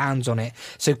few pounds on it.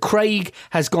 So Craig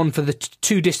has gone for the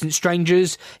Two Distant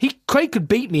Strangers. Craig could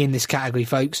beat me in this category,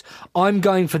 folks. I'm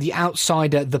going for the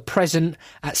outsider, The Present,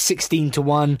 at 16 to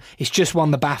 1. It's just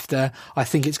won the BAFTA. I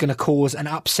think it's going to cause an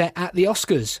upset at the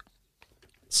Oscars.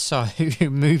 So,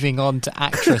 moving on to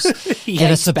actress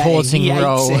in a supporting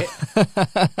role.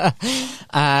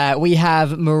 We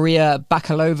have Maria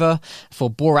Bakalova for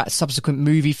Borat's subsequent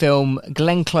movie film,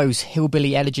 Glenn Close,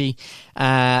 Hillbilly Elegy,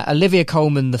 Olivia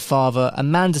Colman, The Father,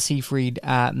 Amanda Seyfried,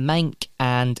 Mank,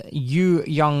 and Yu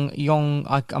Jung-yong.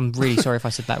 I'm really sorry if I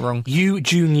said that wrong. Yu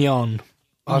Jung-yeon.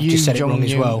 I've just said it wrong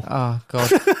as well. Oh,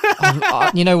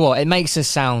 God. You know what? It makes us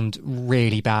sound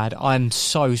really bad. I'm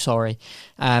so sorry.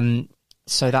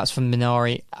 So that's from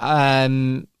Minari.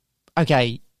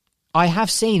 Okay, I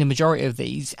have seen a majority of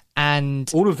these,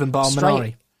 and all of them bar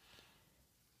Minari.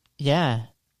 Yeah,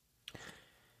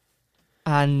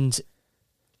 and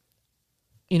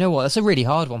you know what? That's a really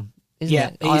hard one, isn't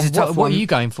it? It is a tough one. What are you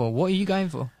going for? What are you going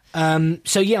for?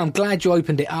 So yeah, I'm glad you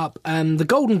opened it up. The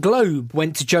Golden Globe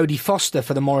went to Jodie Foster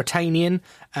for The Mauritanian.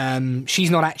 She's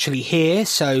not actually here,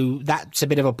 so that's a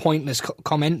bit of a pointless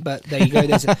comment, but there you go.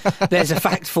 There's a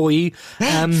fact for you.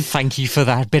 Thank you for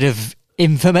that bit of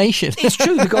information. It's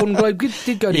true, the Golden Globe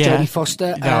did go to Jodie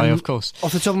Foster. No, of course.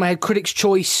 Off the top of my head, Critics'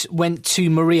 Choice went to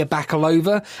Maria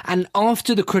Bakalova, and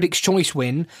after the Critics' Choice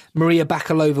win, Maria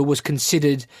Bakalova was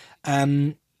considered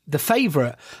the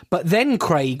favourite. But then,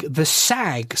 Craig, the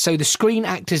SAG, so the Screen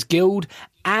Actors Guild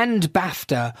and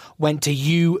BAFTA, went to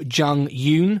Yu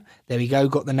Jung-yoon. There we go,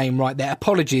 got the name right there.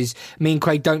 Apologies, me and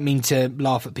Craig don't mean to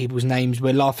laugh at people's names.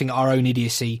 We're laughing at our own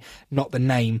idiocy, not the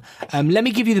name. Let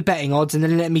me give you the betting odds, and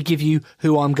then let me give you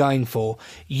who I'm going for.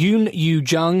 Yoon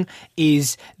Yu-jung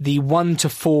is the 1 to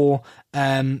 4.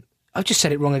 I've just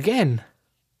said it wrong again.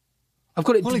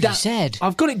 What have you said?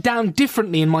 I've got it down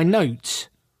differently in my notes.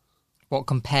 What,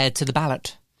 compared to the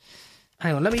ballot?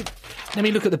 Hang on, let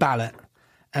me look at the ballot.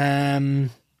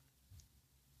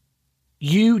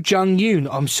 Yu Jung-yoon.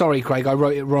 I'm sorry, Craig, I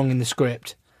wrote it wrong in the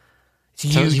script. It's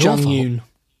Yu Jung-yoon.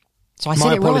 So I said it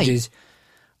right. My apologies.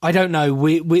 I don't know.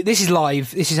 We this is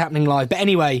live. This is happening live. But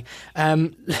anyway,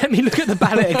 let me look at the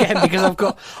ballot again because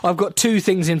I've got two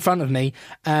things in front of me.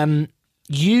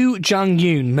 Yu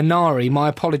Jung-yoon, Minari, my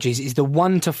apologies, is the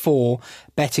 1 to 4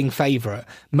 betting favourite.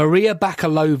 Maria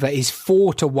Bakalova is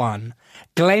 4 to 1.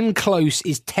 Glenn Close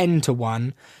is 10 to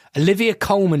 1. Olivia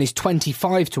Colman is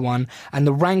 25 to 1. And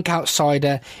the rank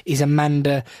outsider is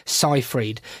Amanda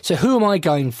Seyfried. So who am I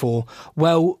going for?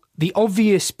 Well, the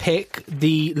obvious pick,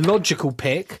 the logical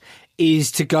pick,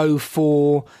 is to go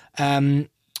for Yu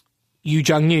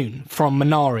Jung-yoon from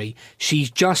Minari. She's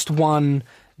just won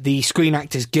the Screen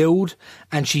Actors Guild,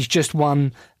 and she's just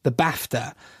won the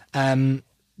BAFTA.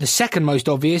 The second most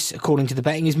obvious, according to the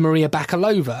betting, is Maria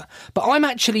Bakalova. But I'm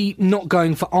actually not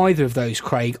going for either of those,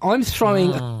 Craig. I'm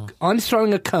throwing a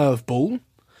curveball.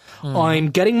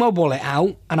 I'm getting my wallet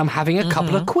out, and I'm having a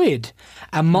couple of quid.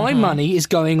 And my money is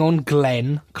going on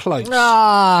Glenn Close.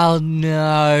 Oh,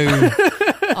 no.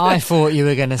 I thought you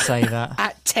were going to say that.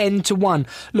 At 10 to 1.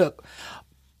 Look,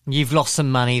 you've lost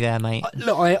some money there, mate.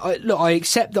 I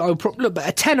accept that. But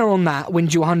a tenner on that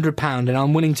wins you £100, and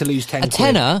I'm willing to lose 10 quid. A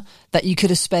tenner that you could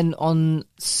have spent on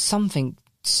something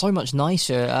so much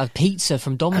nicer, a pizza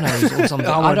from Domino's or something.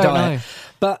 I don't know.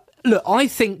 But look, I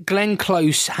think Glenn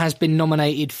Close has been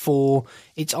nominated for,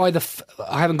 it's either,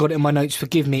 I haven't got it in my notes,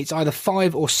 forgive me, it's either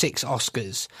 5 or 6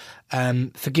 Oscars.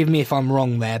 Forgive me if I'm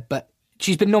wrong there, but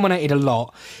she's been nominated a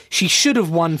lot. She should have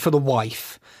won for The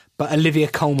Wife, but Olivia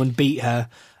Colman beat her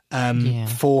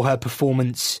for her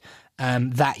performance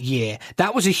that year.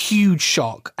 That was a huge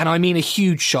shock, and I mean a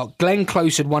huge shock. Glenn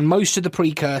Close had won most of the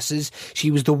precursors. She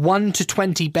was the 1 to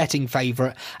 20 betting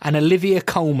favourite, and Olivia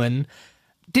Colman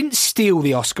didn't steal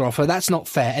the Oscar off her. That's not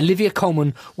fair. Olivia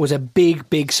Colman was a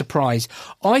big surprise.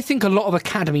 I think a lot of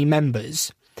Academy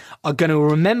members are going to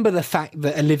remember the fact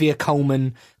that Olivia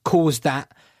Colman caused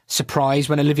that surprise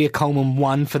when Olivia Colman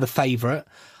won for The Favourite.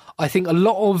 I think a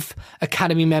lot of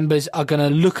Academy members are going to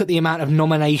look at the amount of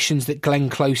nominations that Glenn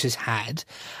Close has had,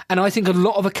 and I think a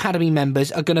lot of Academy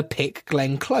members are going to pick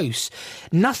Glenn Close.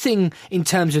 Nothing in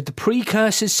terms of the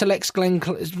precursors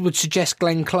would suggest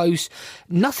Glenn Close.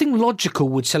 Nothing logical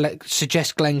would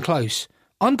suggest Glenn Close.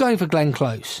 I'm going for Glenn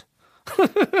Close.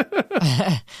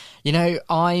 You know,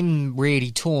 I'm really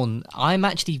torn. I'm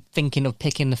actually thinking of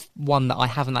picking the one that I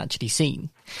haven't actually seen.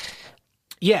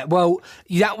 Yeah, well,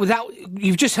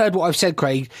 you've just heard what I've said,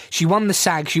 Craig. She won the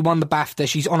SAG, she won the BAFTA,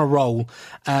 she's on a roll.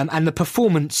 And the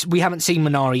performance, we haven't seen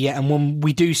Minari yet, and when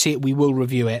we do see it, we will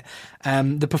review it.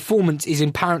 The performance is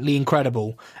apparently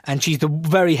incredible, and she's the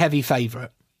very heavy favourite.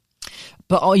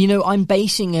 But, you know, I'm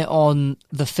basing it on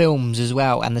the films as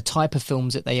well and the type of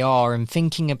films that they are, and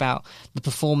thinking about the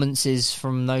performances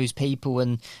from those people.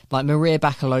 And like Maria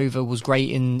Bakalova was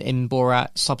great in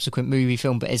Borat's subsequent movie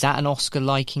film, but is that an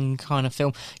Oscar-liking kind of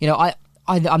film? You know,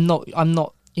 I'm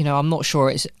not sure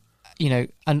it's, you know,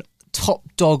 an top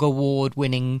dog award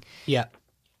winning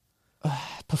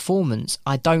performance.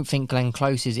 I don't think Glenn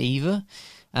Close is either.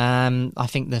 I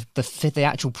think the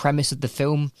actual premise of the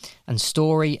film and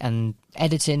story and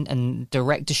editing and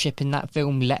directorship in that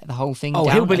film let the whole thing down.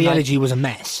 Hillbilly Elegy was a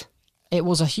mess. It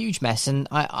was a huge mess, and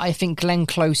I think Glenn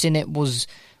Close in it was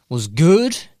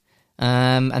good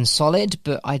and solid,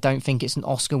 but I don't think it's an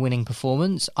Oscar-winning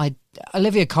performance.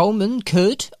 Olivia Colman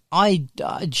could.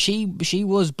 She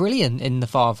was brilliant in The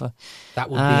Father. That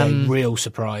would be a real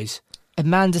surprise.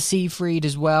 Amanda Seyfried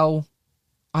as well.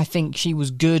 I think she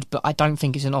was good, but I don't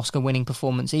think it's an Oscar-winning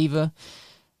performance either.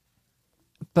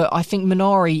 But I think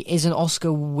Minari is an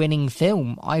Oscar-winning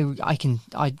film. I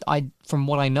from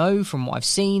what I know, from what I've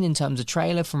seen in terms of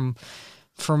trailer, from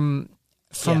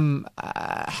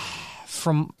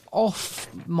off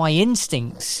my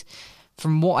instincts,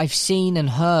 from what I've seen and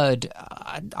heard,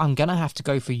 I'm gonna have to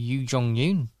go for Yoo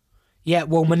Jong-yoon. Yeah,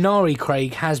 well, Minari,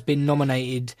 Craig, has been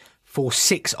nominated for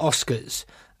 6 Oscars.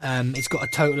 It's got a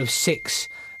total of 6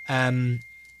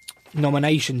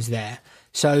 nominations there.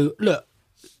 So, look,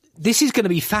 this is going to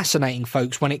be fascinating,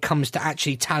 folks, when it comes to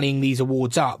actually tallying these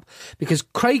awards up, because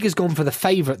Craig has gone for The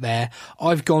Favourite there.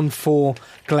 I've gone for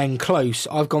Glenn Close.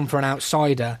 I've gone for an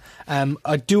outsider.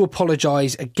 I do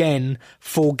apologise again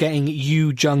for getting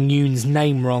Yoo Jung-yoon's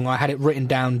name wrong. I had it written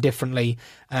down differently.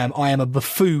 I am a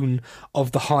buffoon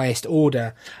of the highest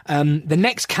order. The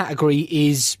next category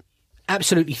is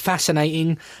absolutely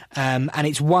fascinating, and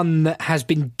it's one that has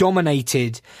been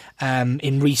dominated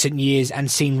in recent years and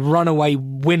seen runaway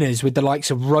winners with the likes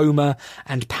of Roma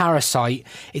and Parasite.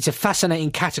 It's a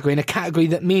fascinating category, and a category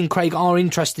that me and Craig are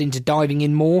interested into diving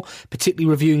in more, particularly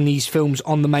reviewing these films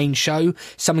on the main show,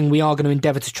 something we are going to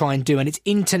endeavour to try and do, and it's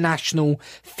international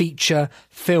feature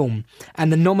film.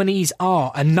 And the nominees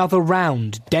are Another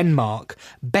Round, Denmark;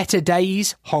 Better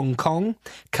Days, Hong Kong;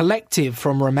 Collective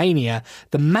from Romania;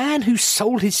 The Man Who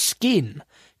Sold His Skin,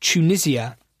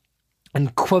 Tunisia;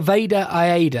 and Quevada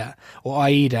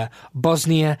Aida,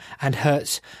 Bosnia and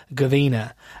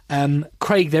Herzegovina.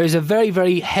 Craig, there is a very,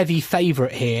 very heavy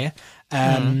favourite here.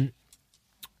 I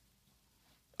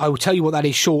will tell you what that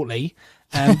is shortly.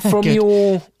 From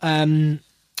your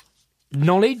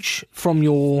knowledge, from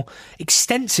your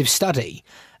extensive study,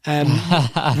 what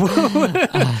are you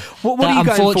going for here?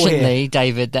 Unfortunately,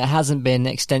 David, there hasn't been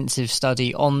extensive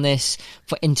study on this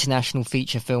for international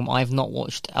feature film. I've not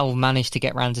watched. I've managed to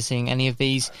get around to seeing any of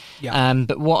these. Yeah.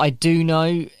 But what I do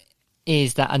know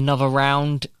is that Another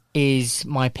Round is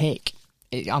my pick.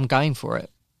 I'm going for it.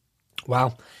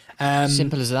 Wow.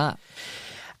 Simple as that.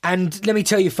 And let me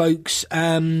tell you, folks,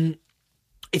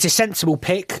 it's a sensible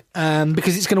pick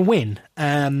because it's going to win.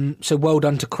 So well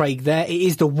done to Craig there. It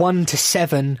is the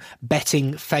 1-7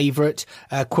 betting favourite.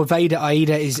 Quevada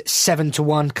Aida is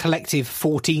 7-1, Collective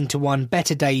 14-1,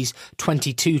 Better Days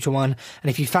 22-1, and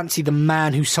if you fancy The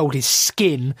Man Who Sold His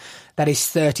Skin, that is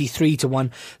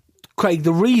 33-1. Craig,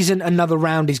 the reason Another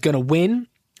Round is going to win,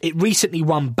 it recently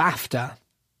won BAFTA,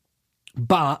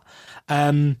 but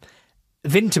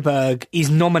Vinterberg is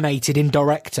nominated in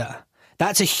director.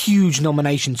 That's a huge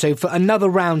nomination. So for Another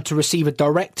Round to receive a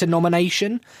director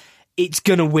nomination, it's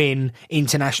going to win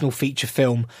international feature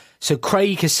film. So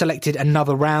Craig has selected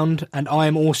Another Round, and I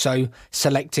am also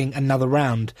selecting Another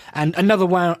Round. And Another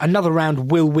Round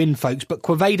will win, folks. But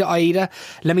Quevada Aida,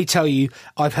 let me tell you,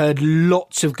 I've heard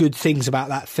lots of good things about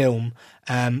that film,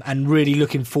 and really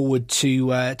looking forward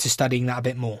to studying that a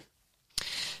bit more.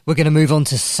 We're going to move on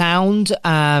to sound,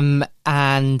 and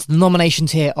the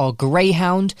nominations here are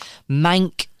Greyhound,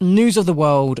 Mank, News of the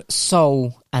World,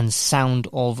 Soul, and Sound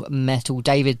of Metal.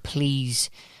 David,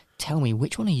 please tell me,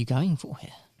 which one are you going for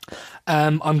here?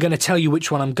 I'm going to tell you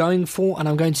which one I'm going for, and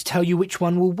I'm going to tell you which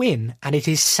one will win, and it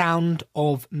is Sound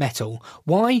of Metal.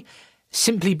 Why?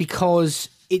 Simply because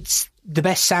it's the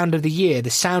best sound of the year. The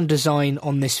sound design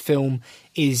on this film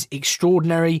is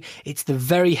extraordinary. It's the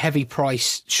very heavy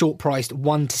price, short-priced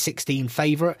 1 to 16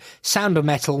 favourite. Sound of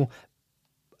Metal,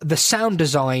 the sound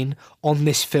design on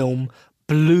this film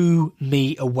blew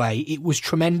me away. It was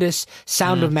tremendous.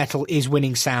 Sound of Metal is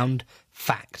winning sound.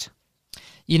 Fact.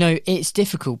 You know, it's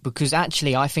difficult because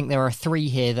actually I think there are 3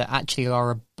 here that actually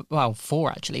are,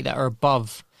 4 actually, that are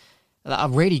above, that are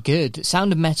really good.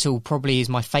 Sound of Metal probably is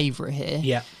my favourite here.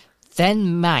 Yeah.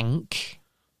 Then Mank,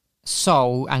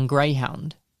 Soul, and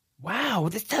Greyhound. Wow,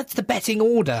 that's the betting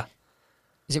order.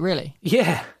 Is it really?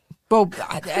 Yeah. Well,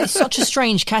 it's such a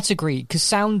strange category because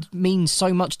sound means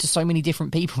so much to so many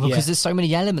different people because there's so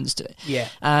many elements to it. Yeah.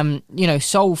 You know,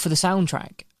 Soul for the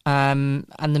soundtrack and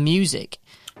the music.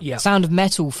 Yeah. Sound of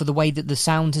Metal for the way that the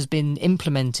sound has been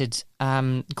implemented.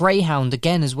 Greyhound,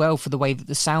 again, as well, for the way that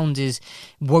the sound is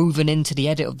woven into the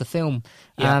edit of the film.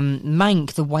 Yeah.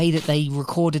 Mank, the way that they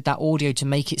recorded that audio to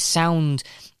make it sound,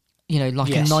 you know,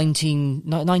 like a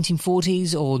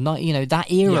 1940s or, you know,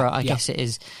 that era, I guess it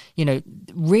is. You know,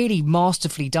 really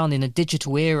masterfully done in a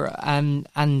digital era.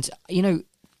 And you know,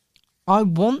 I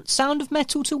want Sound of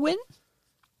Metal to win.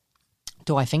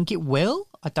 Do I think it will?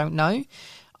 I don't know.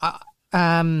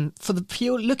 For the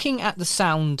pure looking at the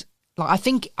sound, like I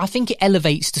think it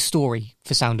elevates the story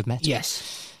for Sound of Metal.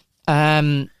 Yes.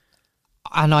 And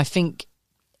I think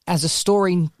as a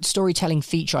storytelling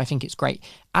feature, I think it's great.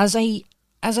 As a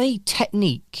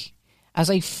technique, as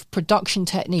a production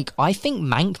technique, I think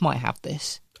Mank might have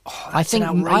this. Oh, that's an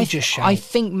outrageous shout. I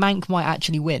think Mank might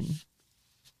actually win.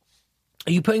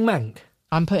 Are you putting Mank?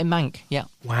 I'm putting Mank. Yeah.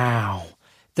 Wow.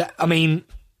 I mean,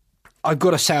 I've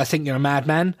got to say, I think you're a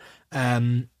madman.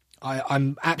 I'm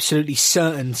absolutely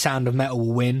certain Sound of Metal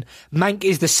will win. Mank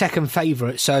is the second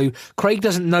favourite, so Craig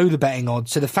doesn't know the betting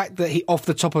odds. So the fact that he, off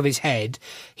the top of his head,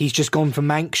 he's just gone for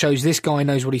Mank shows this guy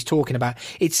knows what he's talking about.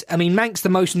 Mank's the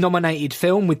most nominated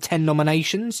film with 10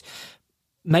 nominations.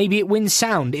 Maybe it wins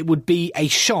sound. It would be a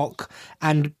shock,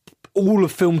 and all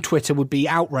of film Twitter would be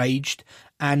outraged,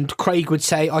 and Craig would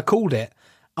say, I called it.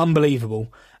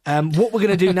 Unbelievable. What we're going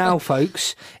to do now,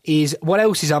 folks, is what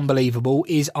else is unbelievable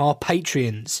is our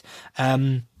Patreons.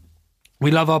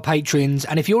 We love our Patreons,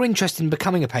 and if you're interested in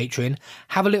becoming a Patreon,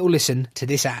 have a little listen to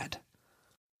this ad.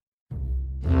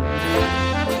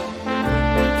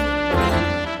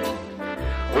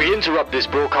 We interrupt this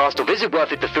broadcast of Is It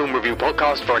Worth It, the Film Review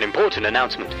Podcast, for an important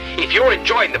announcement. If you're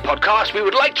enjoying the podcast, we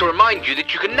would like to remind you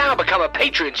that you can now become a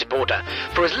Patreon supporter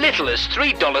for as little as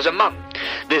 $3 a month.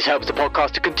 This helps the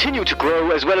podcast to continue to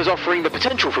grow, as well as offering the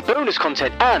potential for bonus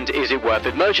content and Is It Worth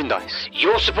It merchandise.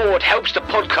 Your support helps the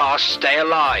podcast stay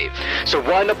alive. So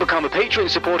why not become a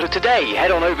Patreon supporter today? Head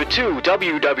on over to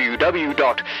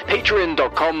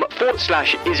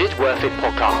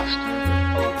www.patreon.com/isitworthitpodcast.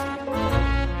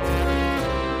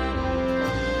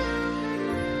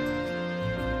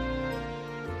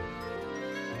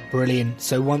 Brilliant.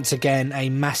 So once again, a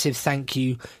massive thank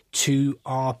you to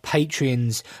our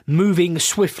Patreons. Moving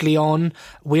swiftly on,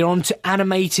 we're on to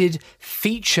animated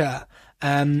feature.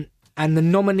 And the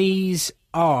nominees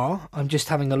are, I'm just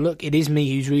having a look, it is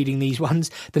me who's reading these ones.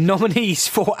 The nominees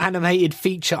for animated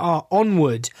feature are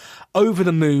Onward, Over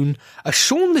the Moon, a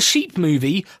Shaun the Sheep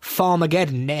movie,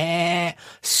 Farmageddon,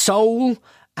 Soul,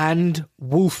 and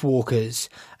Wolfwalkers.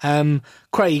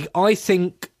 Craig,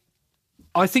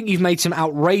 I think you've made some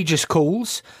outrageous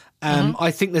calls.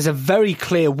 I think there's a very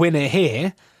clear winner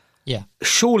here. Yeah.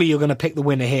 Surely you're going to pick the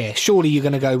winner here. Surely you're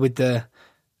going to go with the...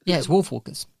 Yeah, it's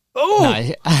Wolfwalkers. Oh!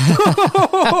 No.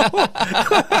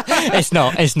 It's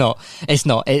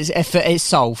not. It's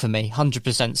Soul for me.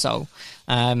 100% Soul.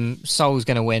 Soul's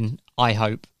going to win, I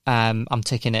hope. I'm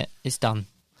ticking it. It's done.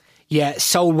 Yeah,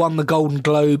 Soul won the Golden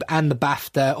Globe and the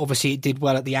BAFTA. Obviously, it did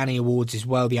well at the Annie Awards as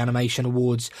well, the Animation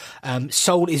Awards.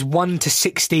 Soul is 1 to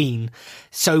 16.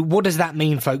 So what does that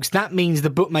mean, folks? That means the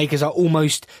bookmakers are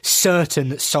almost certain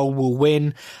that Soul will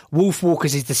win.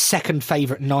 Wolfwalkers is the second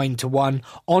favourite, 9 to 1.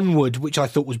 Onward, which I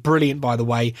thought was brilliant, by the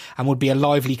way, and would be a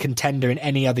lively contender in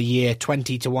any other year,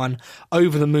 20 to 1.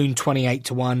 Over the Moon, 28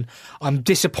 to 1. I'm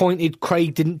disappointed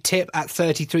Craig didn't tip at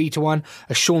 33 to 1,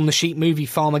 a Shaun the Sheep movie,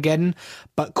 Farmageddon.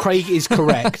 But Craig Craig is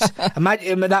correct.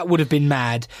 Imagine, that would have been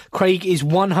mad. Craig is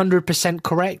 100%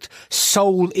 correct.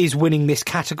 Soul is winning this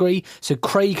category. So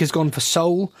Craig has gone for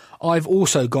Soul. I've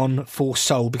also gone for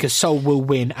Soul because Soul will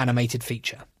win animated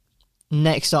feature.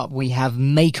 Next up, we have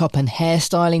makeup and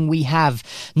hairstyling. We have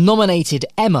nominated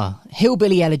Emma,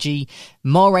 Hillbilly Elegy,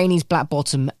 Ma Rainey's Black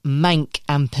Bottom, Mank,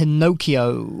 and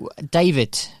Pinocchio.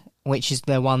 David, which is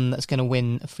the one that's going to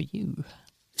win for you?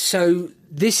 So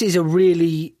this is a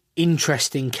really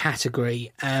interesting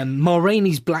category. Ma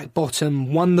Rainey's Black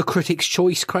Bottom won the Critics'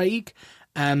 Choice, Craig,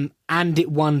 and it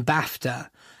won BAFTA.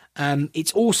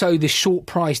 It's also the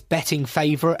short-priced betting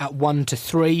favourite at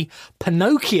 1-3.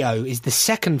 Pinocchio is the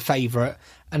second favourite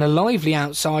and a lively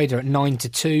outsider at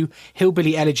 9-2.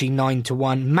 Hillbilly Elegy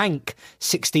 9-1. Mank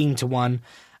 16-1.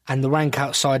 And the rank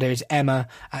outsider is Emma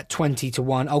at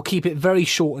 20-1. I'll keep it very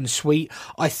short and sweet.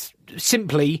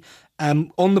 Simply,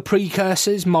 on the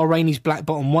precursors, Ma Rainey's Black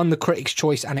Bottom won the Critics'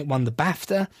 Choice and it won the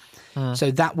BAFTA.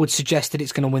 So that would suggest that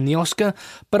it's going to win the Oscar.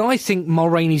 But I think Ma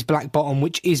Rainey's Black Bottom,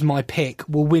 which is my pick,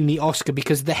 will win the Oscar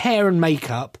because the hair and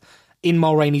makeup in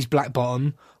Ma Rainey's Black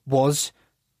Bottom was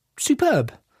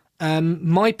superb.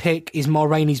 My pick is Ma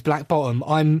Rainey's Black Bottom.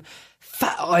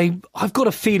 I've got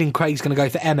a feeling Craig's going to go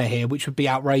for Emma here, which would be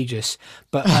outrageous.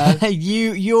 But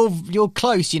you're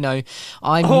close. You know,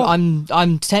 I'm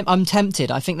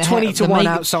tempted. I think the 20-1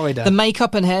 outsider. The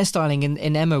makeup and hairstyling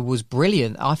in Emma was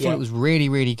brilliant. I thought it was really,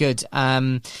 really good.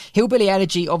 Hillbilly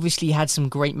Elegy obviously had some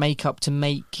great makeup to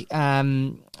make.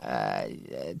 Glenn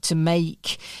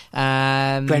Close.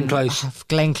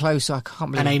 I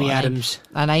can't believe. And Amy Adams.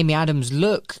 And Amy Adams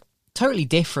look totally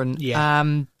different.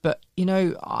 Yeah. But you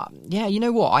know, you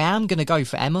know what? I am going to go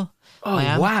for Emma. Oh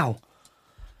wow!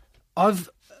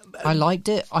 I liked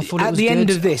it. I thought it was at the good. end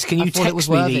of this. Can you text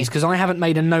me worthy. these because I haven't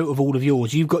made a note of all of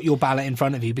yours. You've got your ballot in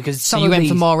front of you because some so you of went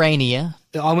these, for Ma Rainey, yeah?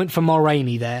 I went for Ma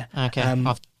Rainey there. Okay,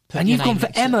 and you've gone for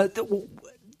Emma.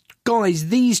 Guys,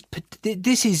 this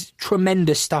is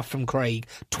tremendous stuff from Craig.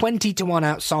 20-1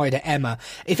 outsider Emma.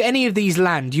 If any of these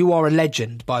land, you are a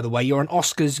legend. By the way, you're an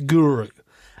Oscars guru.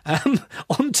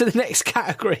 On to the next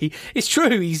category. It's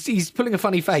true. He's pulling a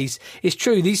funny face. It's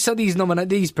true. These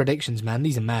predictions, man,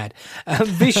 these are mad.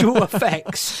 Visual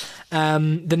effects.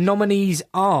 The nominees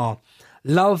are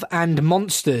Love and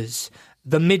Monsters,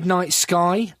 The Midnight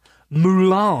Sky,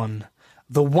 Mulan,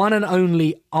 The One and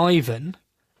Only Ivan,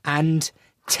 and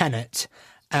Tenet.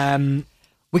 We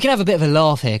can have a bit of a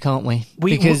laugh here, can't we?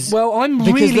 Because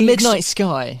The Midnight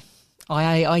Sky,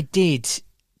 I did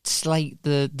slate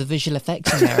the visual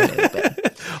effects in there a little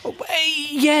bit.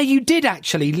 Yeah, you did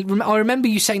actually. I remember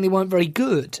you saying they weren't very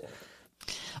good.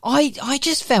 I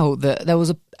just felt that there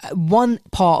was one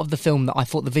part of the film that I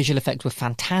thought the visual effects were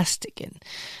fantastic in.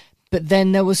 But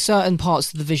then there were certain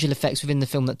parts of the visual effects within the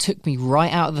film that took me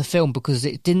right out of the film because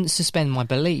it didn't suspend my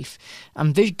belief.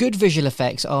 And good visual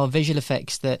effects are visual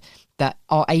effects that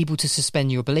are able to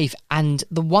suspend your belief. And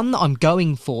the one that I'm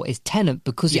going for is Tenet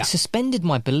because it suspended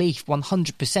my belief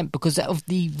 100% because of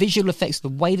the visual effects, the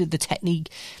way that the technique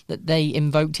that they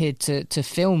invoked here to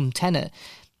film Tenet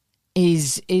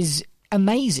is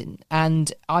amazing.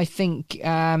 And I think...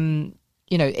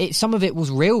 some of it was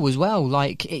real as well.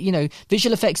 Like,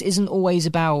 visual effects isn't always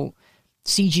about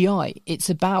CGI. It's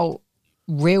about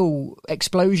real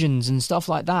explosions and stuff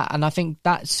like that. And I think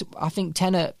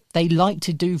Tenet, they like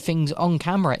to do things in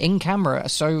camera.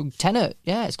 So Tenet,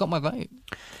 it's got my vote.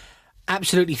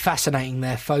 Absolutely fascinating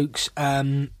there, folks.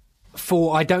 I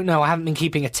don't know, I haven't been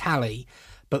keeping a tally,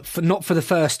 but not for the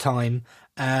first time,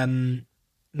 me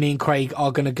and Craig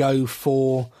are going to go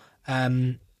for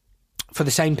the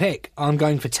same pick. I'm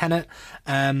going for Tenet.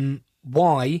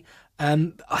 Why?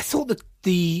 I thought that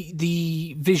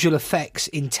the visual effects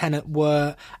in Tenet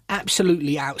were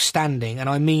absolutely outstanding, and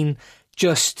I mean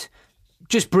just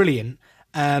brilliant.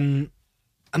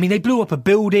 They blew up a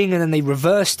building and then they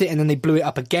reversed it and then they blew it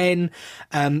up again.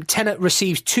 Tenet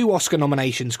receives 2 Oscar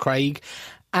nominations, Craig,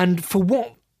 and for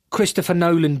what Christopher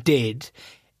Nolan did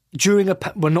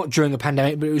not during a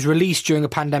pandemic, but it was released during a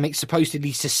pandemic,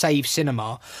 supposedly to save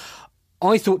cinema.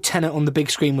 I thought Tenet on the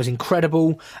big screen was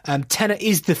incredible. Tenet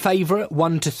is the favourite,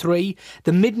 1-3.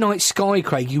 The Midnight Sky,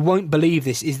 Craig, you won't believe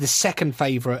this, is the second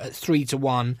favourite at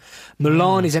 3-1.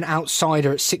 Mulan is an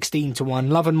outsider at 16-1.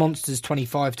 Love and Monsters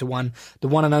 25-1. The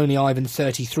One and Only Ivan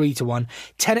 33-1.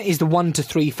 Tenet is the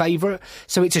 1-3 favourite,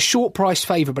 so it's a short price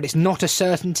favourite, but it's not a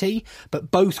certainty.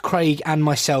 But both Craig and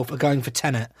myself are going for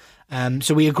Tenet.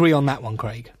 So we agree on that one,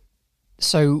 Craig.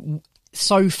 So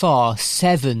far,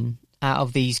 7 out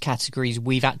of these categories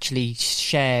we've actually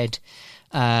shared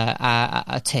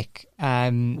a tick,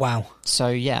 Wow. So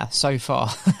yeah, so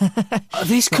far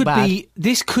This not could bad.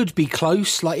 this could be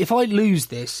close. Like if I lose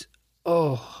this,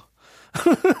 oh.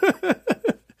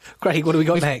 Craig, what do we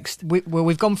got next?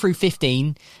 We've gone through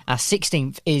 15. Our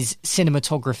 16th is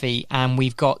cinematography, and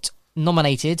we've got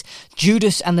nominated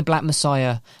Judas and the Black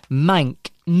Messiah,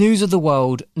 Mank, News of the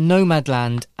World,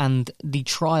 Nomadland, and The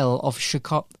Trial of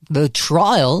Chicago. The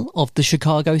Trial of the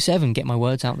Chicago 7. Get my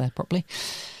words out there properly.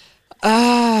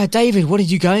 David, what are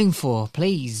you going for?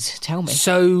 Please tell me.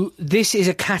 So this is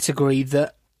a category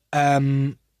that,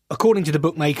 according to the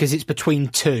bookmakers, it's between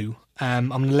two. I'm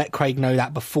going to let Craig know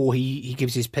that before he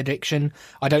gives his prediction.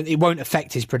 It won't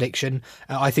affect his prediction.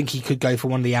 I think he could go for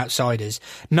one of the outsiders.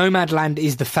 Nomadland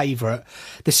is the favourite.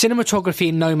 The cinematography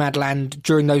in Nomadland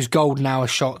during those golden hour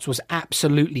shots was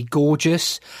absolutely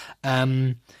gorgeous.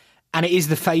 And it is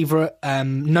the favourite.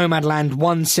 Nomadland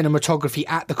won cinematography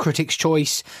at the Critics'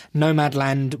 Choice.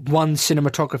 Nomadland won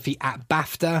cinematography at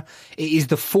BAFTA. It is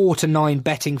the 4-9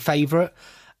 betting favourite.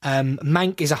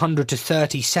 Mank is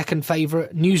 100-30 second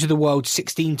favourite. News of the World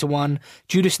 16-1.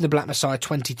 Judas and the Black Messiah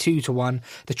 22-1.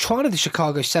 The Trial of the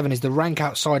Chicago 7 is the rank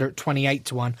outsider at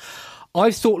 28-1.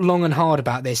 I've thought long and hard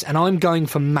about this, and I'm going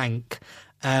for Mank.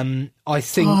 I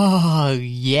think. Oh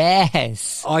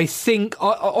yes. I think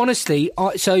honestly.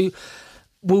 So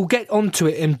we'll get onto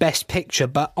it in Best Picture,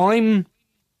 but I'm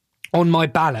on my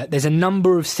ballot. There's a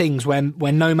number of things when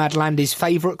Nomadland is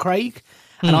favourite, Craig.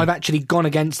 And I've actually gone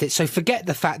against it. So forget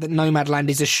the fact that Nomadland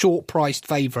is a short-priced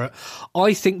favourite.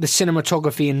 I think the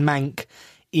cinematography in Mank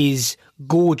is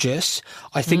gorgeous.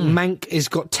 I think Mank has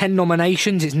got 10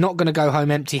 nominations. It's not going to go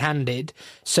home empty-handed.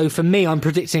 So for me, I'm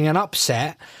predicting an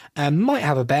upset. Might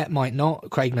have a bet, might not.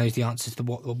 Craig knows the answers to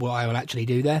what I will actually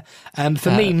do there.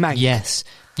 For me, Mank.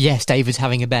 Yes, David's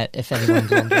having a bet, if anyone's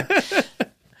wondering.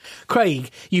 Craig,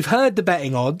 you've heard the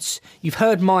betting odds. You've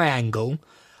heard my angle.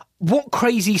 What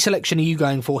crazy selection are you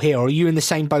going for here? Or are you in the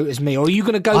same boat as me? Or are you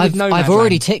going to go with Nomadland? I've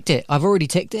already ticked it.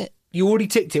 You already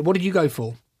ticked it. What did you go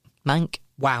for? Mank.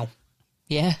 Wow.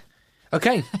 Yeah.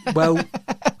 Okay. Well,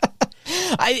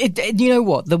 you know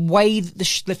what? The way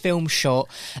that the film shot,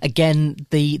 again,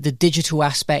 the digital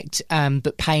aspect,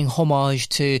 but paying homage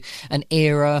to an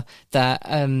era that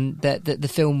the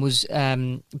film was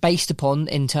based upon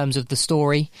in terms of the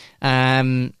story. What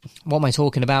am I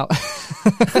talking about?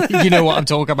 You know what I'm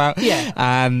talking about.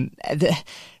 Yeah.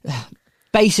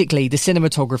 Basically, the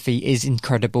cinematography is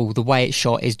incredible. The way it's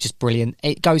shot is just brilliant.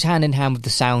 It goes hand in hand with the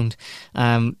sound.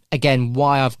 Again,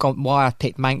 why I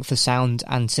picked Mank for sound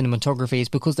and cinematography is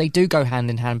because they do go hand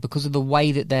in hand because of the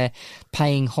way that they're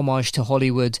paying homage to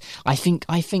Hollywood. I think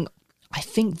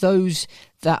those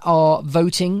that are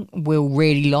voting will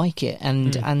really like it,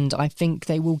 and I think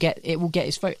it will get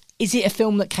its vote. Is it a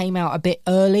film that came out a bit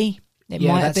early? It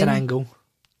might have been. That's an angle.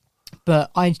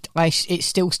 But it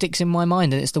still sticks in my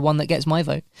mind, and it's the one that gets my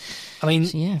vote. I mean,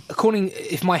 so, yeah.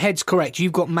 If my head's correct,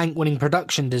 you've got Mank winning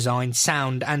production design,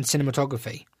 sound, and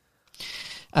cinematography.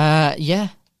 Yeah.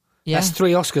 That's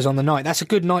 3 Oscars on the night. That's a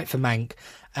good night for Mank.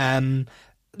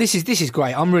 This is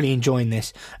great. I'm really enjoying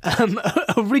this.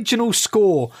 Original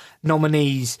score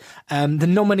nominees. The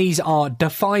nominees are Da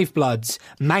 5 Bloods.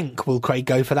 Mank, will Craig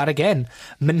go for that again?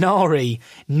 Minari,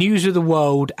 News of the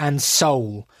World, and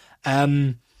Soul.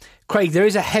 Craig, there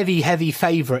is a heavy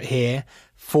favourite here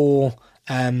for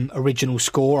original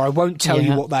score. I won't tell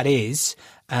you what that is.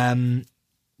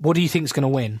 What do you think is going to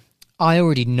win? I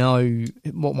already know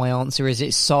what my answer is.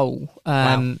 It's Soul.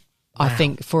 Wow. I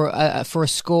think for a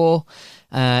score,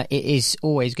 it is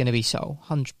always going to be Soul,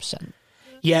 100%.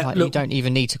 Yeah, look, you don't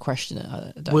even need to question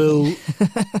it.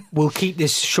 We'll keep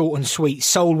this short and sweet.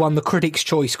 Soul won the Critics'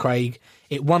 Choice, Craig.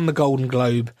 It won the Golden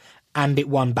Globe. And it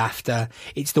won BAFTA.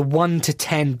 It's the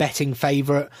 1-10 betting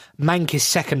favourite. Mank is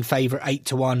second favourite,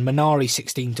 8-1. Minari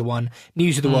 16-1.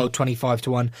 News of the World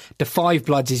 25-1. Da 5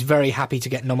 Bloods is very happy to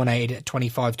get nominated at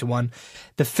 25-1.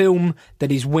 The film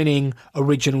that is winning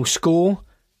original score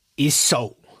is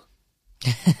Soul.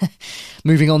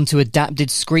 Moving on to adapted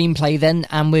screenplay then,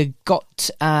 and we've got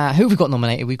who have we got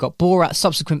nominated? We've got Borat,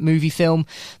 subsequent movie film,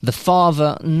 The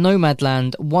Father,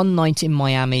 Nomadland, One Night in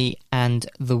Miami, and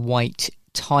The White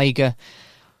Tiger.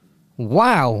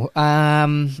 Wow.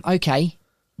 Okay,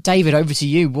 David, over to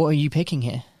you. What are you picking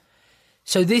here?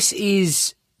 So this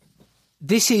is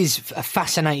a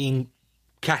fascinating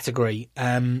category.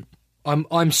 I'm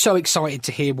so excited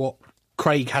to hear what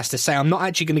Craig has to say. I'm not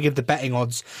actually going to give the betting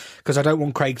odds because I don't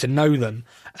want Craig to know them.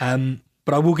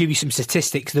 but I will give you some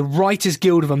statistics. The Writers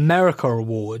Guild of America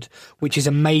Award, which is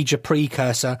a major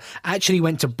precursor, actually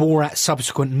went to Borat's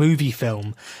subsequent movie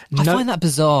film. I find that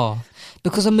bizarre,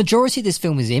 because a majority of this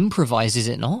film is improvised, is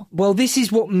it not? Well, this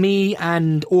is what me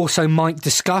and also Mike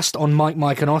discussed on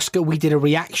Mike and Oscar. We did a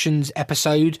reactions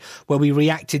episode where we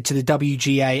reacted to the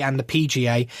WGA and the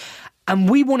PGA. And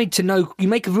we wanted to know, you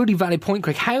make a really valid point,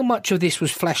 Craig, how much of this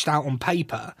was fleshed out on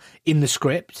paper in the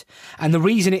script. And the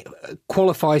reason it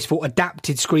qualifies for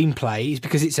adapted screenplay is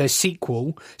because it's a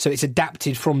sequel, so it's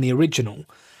adapted from the original.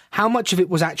 How much of it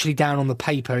was actually down on the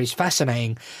paper is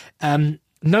fascinating.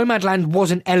 Nomadland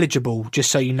wasn't eligible,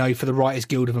 just so you know, for the Writers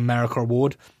Guild of America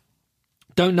Award.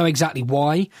 Don't know exactly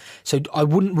why, so I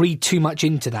wouldn't read too much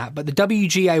into that. But the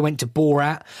WGA went to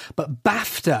Borat, but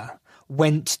BAFTA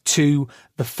went to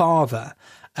The Father.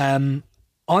 I'm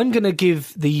going to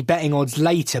give the betting odds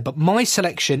later, but my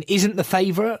selection isn't the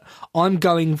favourite. I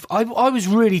was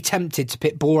really tempted to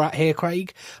pick Borat here,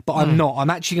 Craig, but I'm not. I'm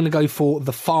actually going to go for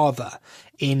The Father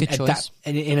in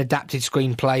adapted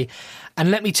screenplay.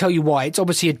 And let me tell you why. It's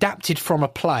obviously adapted from a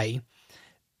play.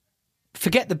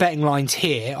 Forget the betting lines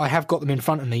here. I have got them in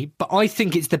front of me, but I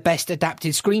think it's the best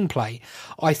adapted screenplay.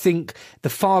 I think The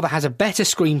Father has a better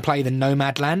screenplay than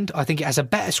Nomadland. I think it has a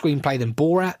better screenplay than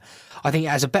Borat. I think it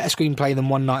has a better screenplay than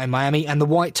One Night in Miami, and The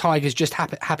White Tiger's just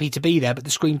happy to be there, but the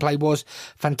screenplay was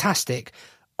fantastic.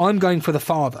 I'm going for The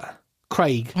Father.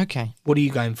 Craig, okay, what are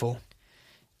you going for?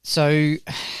 So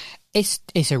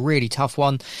it's a really tough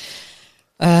one.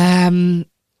 One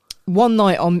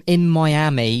Night in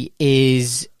Miami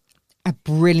is a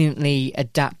brilliantly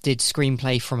adapted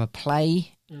screenplay from a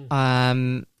play.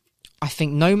 I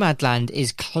think Nomadland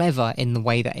is clever in the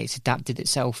way that it's adapted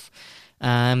itself,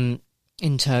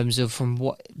 in terms of from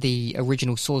what the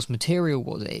original source material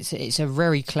was. It's a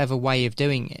very clever way of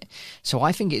doing it. So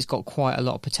I think it's got quite a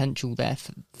lot of potential there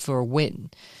for a win.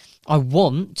 I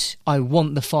want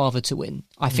The Father to win.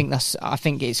 I think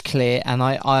it's clear, and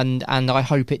I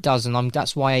hope it does, and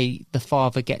that's why The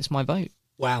Father gets my vote.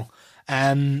 Wow.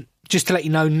 Just to let you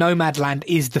know, Nomadland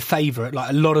is the favourite. Like,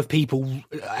 a lot of people,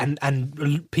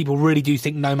 and people really do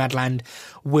think Nomadland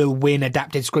will win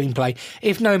adapted screenplay.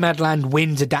 If Nomadland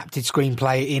wins adapted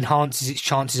screenplay, it enhances its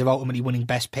chances of ultimately winning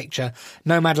Best Picture.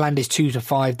 Nomadland is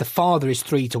 2-5. The Father is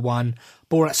 3-1.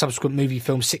 Borat subsequent movie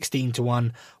film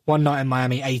 16-1. One Night in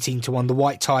Miami 18-1. The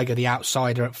White Tiger, The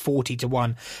Outsider at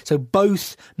 40-1. So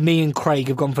both me and Craig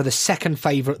have gone for the second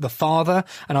favourite, The Father,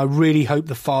 and I really hope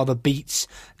The Father beats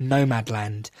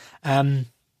Nomadland.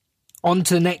 On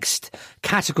to the next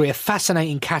category, a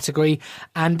fascinating category,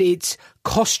 and it's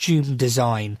costume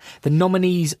design. The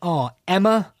nominees are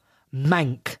Emma,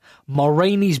 Mank, Ma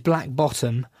Rainey's Black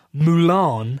Bottom,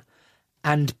 Mulan,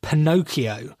 and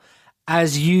Pinocchio.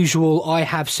 As usual, I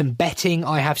have some betting,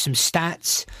 I have some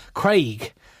stats.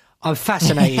 Craig, I'm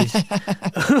fascinated.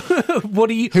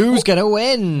 Who's going to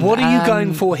win? What are you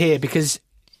going for here? Because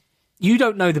you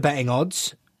don't know the betting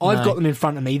odds. I've got them in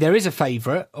front of me. There is a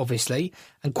favourite, obviously,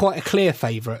 and quite a clear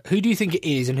favourite. Who do you think it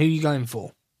is, and who are you going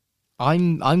for?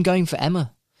 I'm going for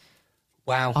Emma.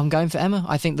 Wow. I'm going for Emma.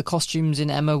 I think the costumes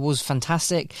in Emma was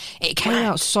fantastic. It came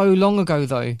out so long ago,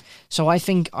 though, so I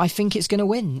think it's going to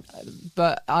win.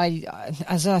 But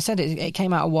as I said, it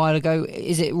came out a while ago.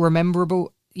 Is it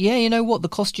rememberable? Yeah, you know what? The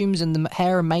costumes and the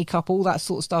hair and makeup, all that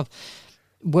sort of stuff,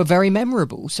 were very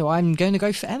memorable. So I'm going to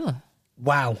go for Emma.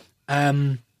 Wow.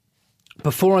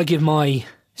 Before I give my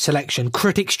selection,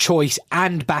 Critics' Choice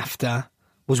and BAFTA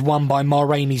was won by Ma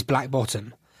Rainey's Black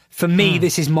Bottom. For me,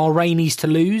 this is Ma Rainey's to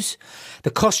lose.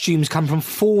 The costumes come from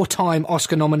 4-time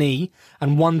Oscar nominee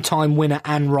and 1-time winner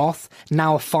Anne Roth,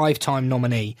 now a 5-time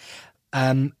nominee.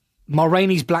 Ma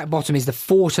Rainey's Black Bottom is the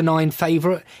 4-9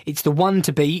 favourite. It's the one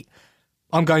to beat.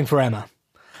 I'm going for Emma.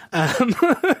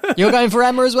 You're going for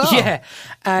Emma as well? Yeah.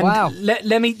 And wow.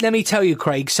 Let me tell you,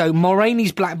 Craig. So Ma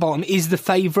Rainey's Black Bottom is the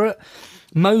favourite.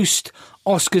 Most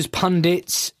Oscars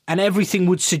pundits and everything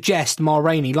would suggest Ma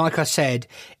Rainey. Like I said,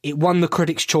 it won the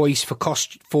Critics' Choice for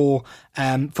costume.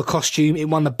 It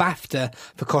won the BAFTA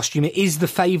for costume. It is the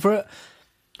favourite.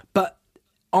 But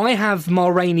I have Ma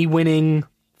Rainey winning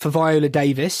for Viola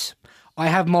Davis. I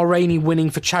have Ma Rainey winning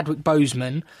for Chadwick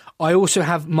Boseman. I also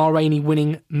have Ma Rainey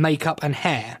winning makeup and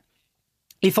hair.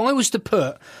 If I was to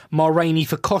put Ma Rainey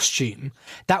for costume,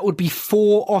 that would be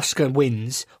 4 Oscar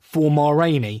wins for Ma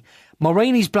Rainey. Ma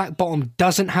Rainey's Black Bottom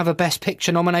doesn't have a Best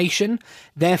Picture nomination.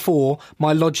 Therefore,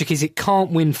 my logic is it can't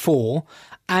win 4.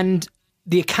 And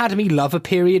the Academy love a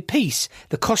period piece.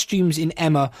 The costumes in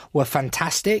Emma were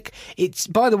fantastic. It's,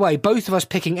 by the way, both of us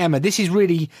picking Emma. This is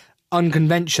really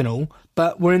unconventional,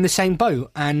 but we're in the same boat,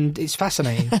 and it's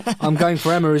fascinating. I'm going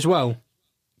for Emma as well.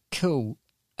 Cool.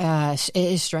 It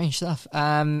is strange stuff.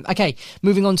 Okay,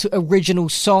 moving on to original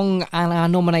song and our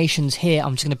nominations here.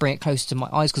 I'm just going to bring it closer to my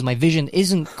eyes because my vision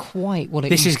isn't quite what it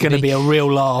This is going to be a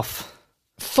real laugh.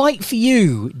 Fight for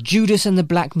You, Judas and the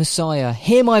Black Messiah,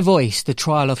 Hear My Voice, The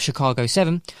Trial of Chicago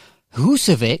 7,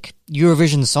 Husavik,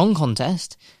 Eurovision Song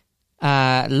Contest,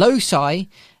 Loci,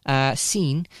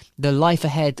 Scene, The Life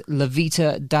Ahead, La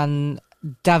Vita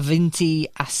Da Vinci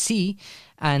Assi,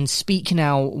 and Speak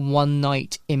Now, One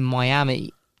Night in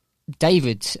Miami.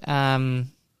 David,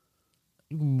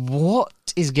 what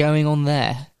is going on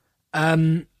there?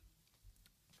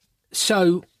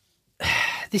 So,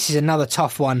 this is another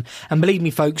tough one. And believe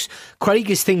me, folks, Craig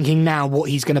is thinking now what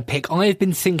he's going to pick. I have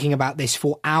been thinking about this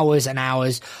for hours and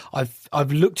hours.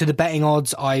 I've looked at the betting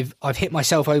odds. I've hit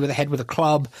myself over the head with a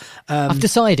club. I've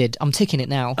decided. I'm ticking it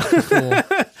now.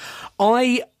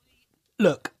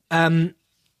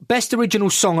 Best original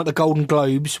song at the Golden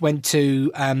Globes went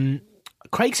to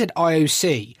Craig said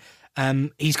IOC.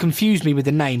 He's confused me with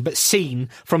the name, but Scene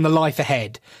from The Life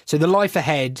Ahead. So The Life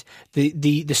Ahead,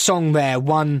 the song there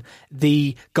won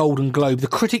the Golden Globe. The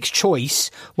Critics' Choice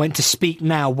went to Speak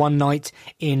Now, One Night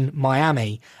in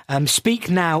Miami. Speak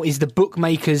Now is the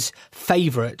bookmaker's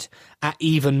favourite at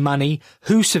even money.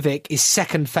 Husavik is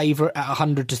second favourite at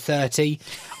 100 to 30.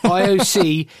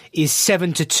 IOC is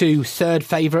 7 to 2, third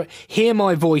favourite. Hear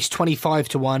My Voice, 25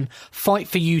 to 1. Fight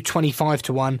for You, 25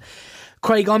 to 1.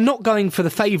 Craig, I'm not going for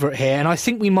the favourite here, and I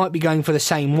think we might be going for the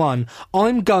same one.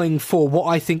 I'm going for what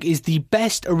I think is the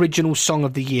best original song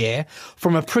of the year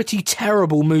from a pretty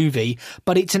terrible movie,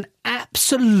 but it's an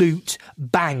absolute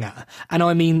banger. And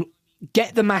I mean,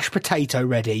 get the mashed potato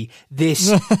ready.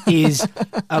 This is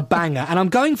a banger. And I'm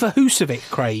going for Husavik,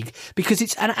 Craig, because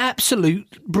it's an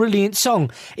absolute brilliant song.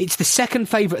 It's the second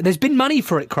favourite. There's been money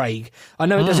for it, Craig. I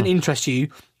know it doesn't interest you.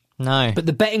 No. But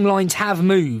the betting lines have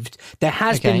moved. There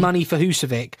has been money for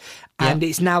Husavik, and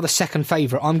it's now the second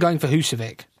favourite. I'm going for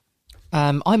Husavik.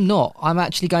 I'm not. I'm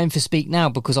actually going for Speak Now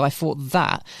because I thought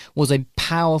that was a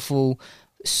powerful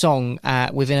song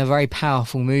within a very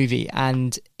powerful movie,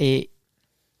 and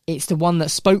it's the one that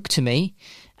spoke to me,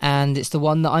 and it's the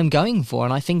one that I'm going for,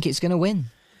 and I think it's going to win.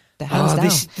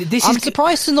 Hands down. I'm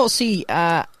surprised to not see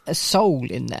a Soul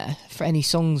in there for any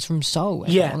songs from Soul.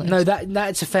 Yeah, no,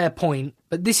 that's a fair point.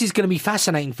 But this is going to be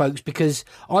fascinating, folks, because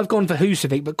I've gone for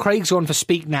Husavik, but Craig's gone for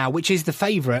Speak Now, which is the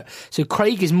favourite. So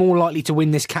Craig is more likely to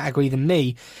win this category than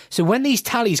me. So when these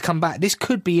tallies come back, this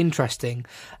could be interesting.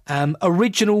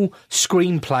 Original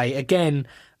screenplay, again,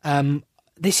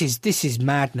 this is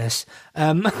madness.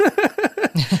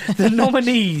 The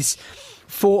nominees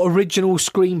for original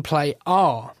screenplay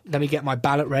are, let me get my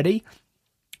ballot ready,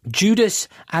 Judas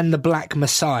and the Black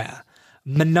Messiah,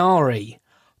 Minari,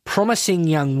 Promising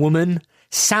Young Woman,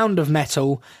 Sound of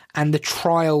Metal, and The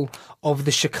Trial of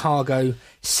the Chicago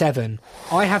 7.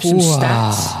 I have some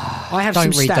stats.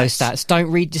 Don't read those stats.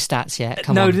 Don't read the stats yet.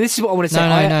 Come on. No, this is what I want to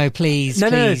say. No, please. No,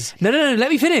 let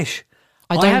me finish.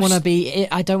 I don't want to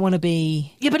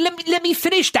be... Yeah, but let me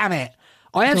finish, damn it.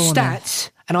 I have stats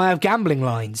and I have gambling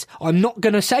lines. I'm not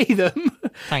going to say them.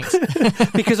 Thanks.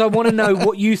 Because I want to know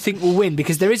what you think will win,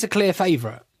 because there is a clear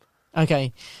favourite.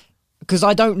 Okay. Because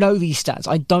I don't know these stats.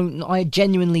 I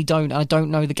genuinely don't. I don't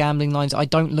know the gambling lines. I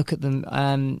don't look at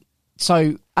them.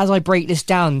 So as I break this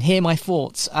down, hear my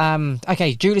thoughts.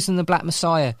 Okay, Judas and the Black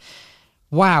Messiah.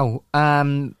 Wow.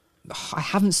 I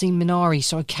haven't seen Minari,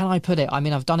 so can I put it? I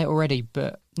mean, I've done it already,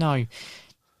 but no.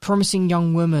 Promising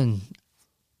Young Woman.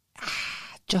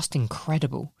 Just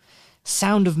incredible.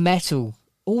 Sound of Metal,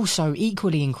 also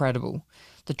equally incredible.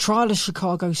 The Trial of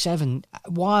Chicago 7,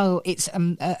 while it's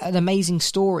an amazing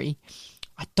story,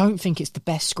 I don't think it's the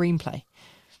best screenplay.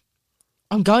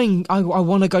 I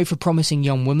want to go for Promising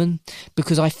Young Woman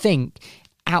because I think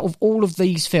out of all of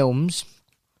these films,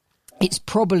 it's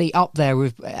probably up there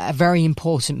with a very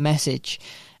important message.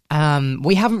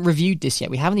 We haven't reviewed this yet.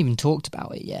 We haven't even talked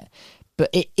about it yet, but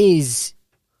it is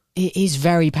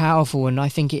very powerful, and I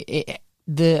think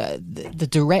the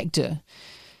director,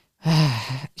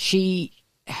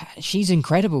 she's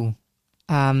incredible,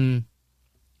 and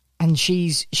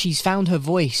she's found her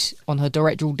voice on her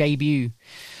directorial debut.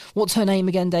 What's her name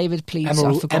again, David? Please,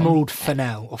 Emerald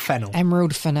Fennell or Fennell.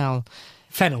 Emerald Fennell.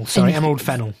 Fennell, sorry, Emerald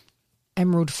Fennell.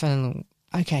 Emerald Fennell.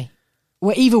 Okay.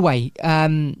 Well, either way,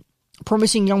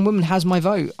 Promising Young Woman has my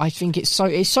vote. I think it's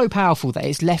so powerful that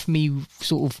it's left me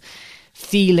sort of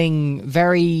feeling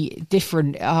very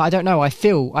different. I don't know. I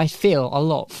feel a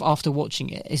lot after watching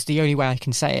it. Is the only way I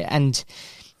can say it, and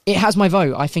it has my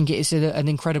vote. I think it is an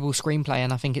incredible screenplay,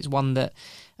 and I think it's one that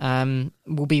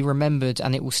will be remembered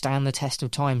and it will stand the test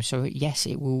of time. So yes,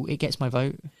 it will. It gets my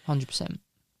vote, 100%.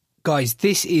 Guys,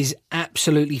 this is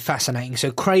absolutely fascinating.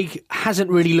 So Craig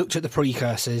hasn't really looked at the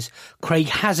precursors. Craig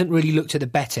hasn't really looked at the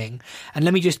betting. And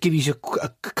let me just give you a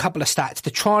couple of stats.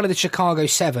 The Trial of the Chicago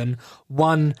 7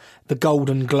 won the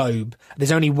Golden Globe.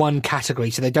 There's only one category,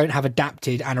 so they don't have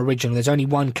adapted and original. There's only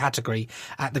one category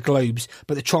at the Globes,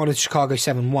 but the Trial of the Chicago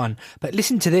 7 won. But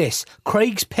listen to this.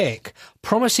 Craig's pick,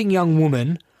 Promising Young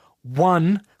Woman,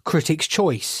 won Critics'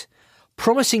 Choice.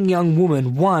 Promising Young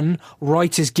Woman won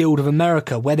Writers Guild of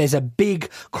America, where there's a big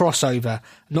crossover. I'm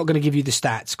not going to give you the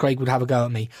stats. Craig would have a go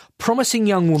at me. Promising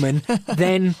Young Woman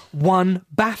then won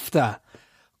BAFTA.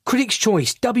 Critics'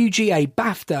 Choice, WGA,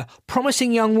 BAFTA,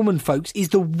 Promising Young Woman, folks, is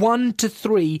the 1 to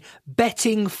 3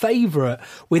 betting favourite.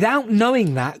 Without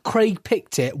knowing that, Craig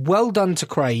picked it. Well done to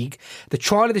Craig. The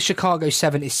Trial of the Chicago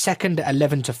 7 is second at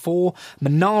 11 to 4.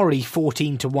 Minari,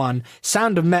 14 to 1.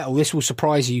 Sound of Metal, this will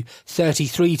surprise you,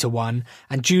 33 to 1.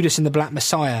 And Judas and the Black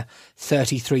Messiah,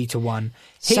 33 to 1.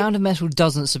 Sound of Metal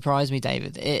doesn't surprise me,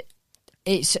 David.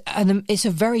 It's a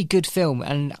very good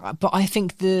film, but I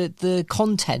think the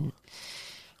content,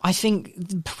 I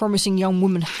think Promising Young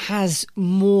Woman has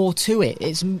more to it.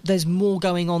 There's more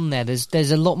going on there.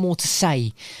 There's a lot more to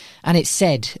say, and it's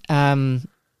said.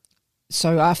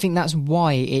 So I think that's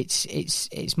why it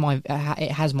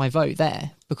has my vote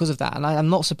there because of that. And I'm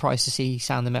not surprised to see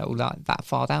Sound of Metal like that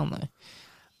far down though.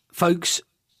 Folks,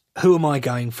 who am I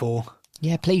going for?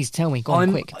 Yeah, please tell me. Go on,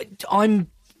 quick.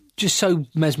 I'm just so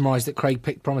mesmerised that Craig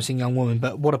picked Promising Young Woman,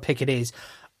 but what a pick it is.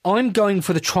 I'm going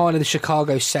for the Trial of the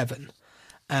Chicago 7.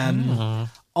 I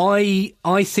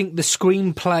think the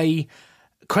screenplay,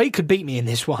 Craig could beat me in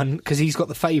this one because he's got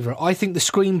the favourite. I think the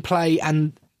screenplay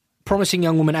and Promising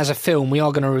Young Woman as a film, we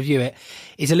are going to review it,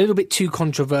 is a little bit too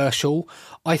controversial.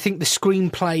 I think the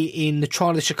screenplay in the Trial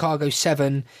of the Chicago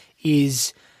 7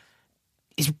 is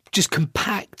just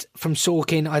compact from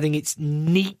Sorkin. I think it's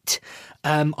neat.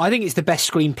 I think it's the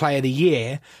best screenplay of the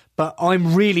year. But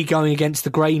I'm really going against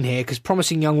the grain here because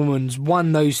Promising Young Woman's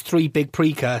won those 3 big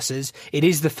precursors. It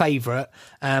is the favourite.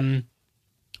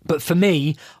 But for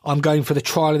me, I'm going for the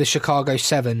Trial of the Chicago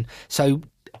 7. So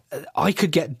I could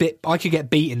get beat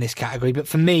in this category. But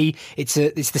for me, it's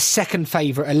the second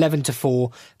favourite, 11 to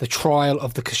 4. The Trial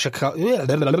of the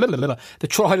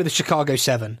Chicago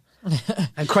 7.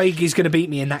 And Craig is going to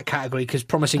beat me in that category because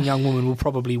Promising Young Woman will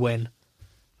probably win.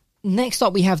 Next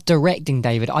up, we have directing,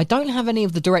 David. I don't have any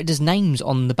of the directors' names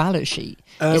on the ballot sheet.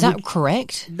 Is that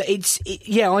correct?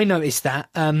 Yeah, I noticed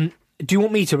that. Do you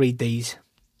want me to read these?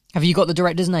 Have you got the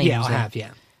directors' names? Yeah, I have,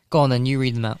 yeah. Go on then, you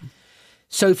read them out.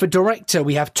 So for director,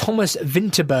 we have Thomas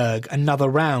Vinterberg, Another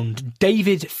Round,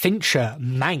 David Fincher,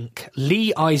 Mank,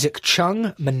 Lee Isaac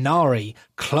Chung, Minari,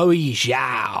 Chloe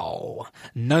Zhao,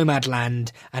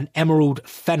 Nomadland, and Emerald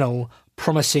Fennell,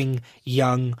 Promising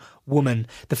Young Woman.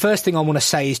 The first thing I want to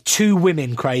say is 2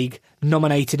 women, Craig,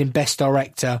 nominated in Best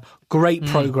Director. Great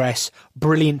progress.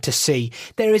 Brilliant to see.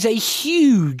 There is a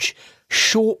huge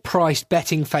short-priced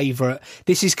betting favourite.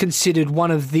 This is considered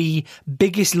one of the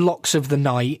biggest locks of the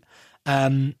night.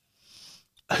 Who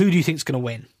do you think is going to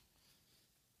win?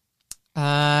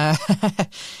 I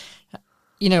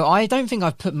don't think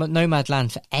I've put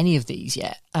Nomadland for any of these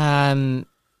yet. And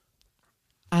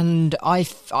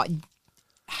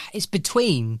it's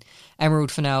between Emerald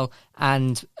Fennell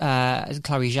and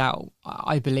Chloe Zhao,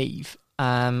 I believe.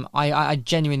 I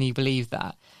genuinely believe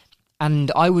that.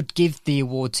 And I would give the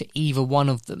award to either one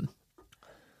of them.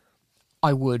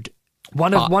 I would.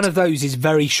 One of those is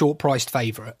very short-priced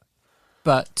favourite.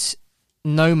 But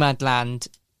Nomadland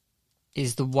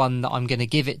is the one that I'm going to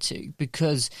give it to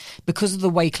because of the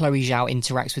way Chloe Zhao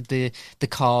interacts with the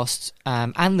cast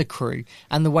and the crew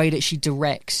and the way that she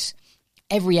directs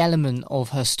every element of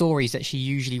her stories that she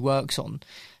usually works on.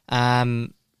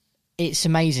 It's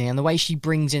amazing. And the way she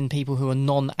brings in people who are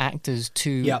non-actors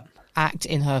to act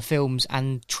in her films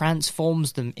and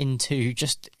transforms them into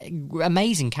just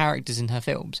amazing characters in her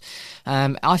films.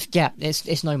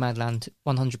 It's Nomadland,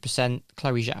 100%,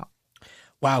 Chloe Zhao.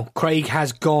 Wow, Craig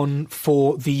has gone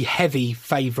for the heavy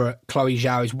favourite. Chloe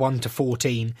Zhao is 1 to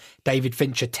 14. David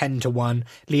Fincher 10 to 1.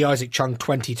 Lee Isaac Chung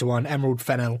 20 to 1. Emerald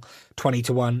Fennell 20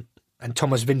 to 1. And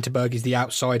Thomas Vinterberg is the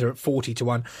outsider at 40 to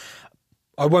 1.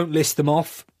 I won't list them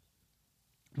off,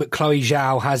 but Chloe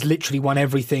Zhao has literally won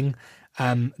everything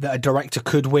that a director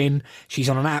could win. She's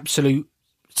on an absolute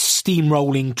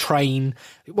steamrolling train.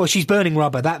 Well, she's burning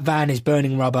rubber. That van is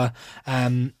burning rubber.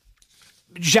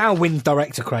 Zhao wins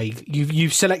director, Craig.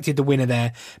 You've selected the winner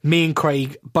there. Me and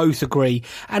Craig both agree.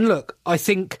 And look, I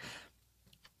think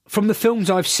from the films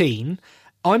I've seen,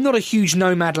 I'm not a huge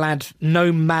Nomadland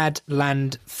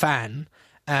fan.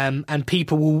 and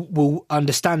people will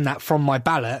understand that from my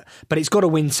ballot, but it's got to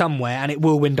win somewhere, and it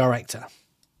will win director.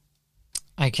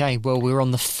 Okay, well, we're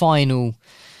on the final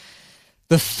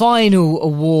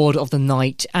award of the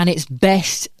night, and it's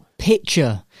Best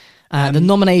Picture. The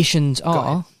nominations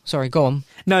are... Sorry, go on.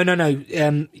 No.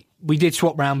 We did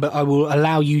swap round, but I will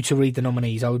allow you to read the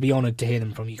nominees. I would be honoured to hear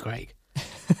them from you, Craig.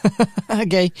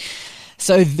 Okay.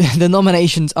 So the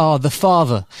nominations are The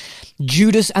Father,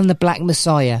 Judas and the Black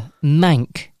Messiah,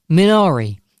 Mank,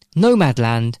 Minari,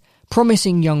 Nomadland,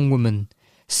 Promising Young Woman,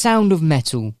 Sound of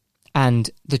Metal,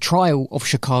 and The Trial of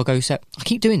Chicago 7. I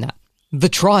keep doing that. The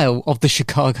Trial of the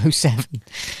Chicago 7.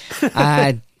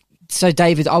 So,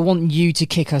 David, I want you to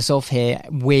kick us off here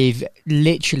with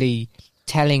literally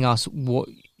telling us what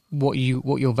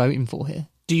you're voting for here.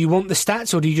 Do you want the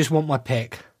stats, or do you just want my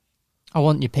pick? I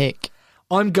want your pick.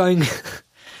 I'm going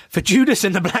for Judas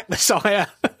and the Black Messiah.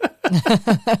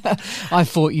 I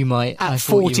thought you might. At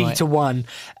 40 to 1.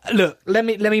 Look, let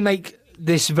me make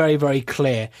this very, very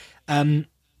clear.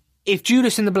 If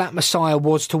Judas and the Black Messiah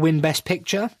was to win Best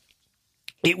Picture,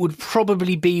 it would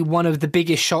probably be one of the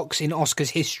biggest shocks in Oscars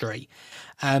history.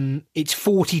 It's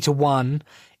 40 to 1.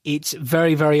 It's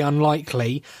very, very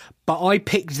unlikely. But I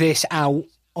picked this out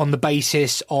on the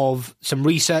basis of some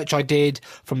research I did,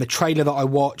 from the trailer that I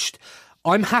watched.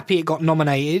 I'm happy it got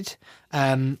nominated.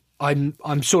 I'm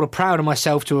sort of proud of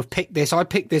myself to have picked this. I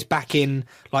picked this back in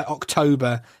like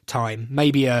October time,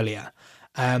 maybe earlier.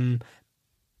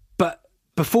 But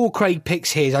before Craig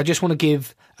picks his, I just want to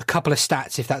give a couple of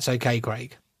stats, if that's okay,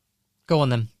 Craig. Go on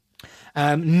then.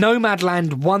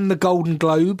 Nomadland won the Golden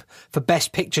Globe for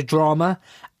Best Picture Drama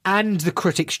and the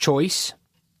Critics' Choice.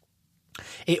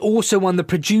 It also won the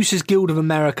Producers Guild of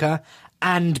America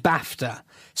and BAFTA.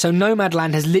 So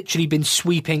Nomadland has literally been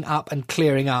sweeping up and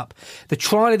clearing up. The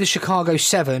Trial of the Chicago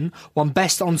 7 won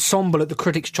Best Ensemble at the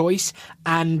Critics' Choice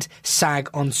and SAG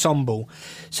Ensemble.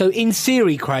 So in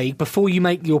theory, Craig, before you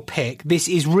make your pick, this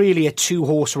is really a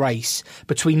two-horse race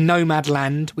between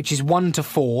Nomadland, which is 1 to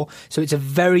 4, so it's a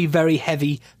very, very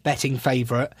heavy betting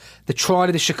favourite. The Trial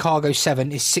of the Chicago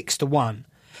 7 is 6 to 1.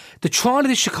 The Trial of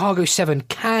the Chicago 7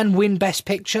 can win Best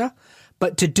Picture,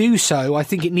 but to do so, I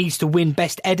think it needs to win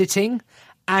Best Editing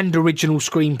and Original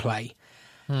Screenplay.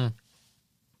 Do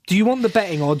you want the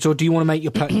betting odds, or do you want to make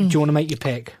your pick?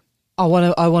 I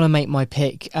want to make my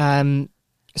pick.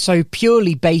 So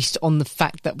purely based on the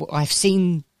fact that I've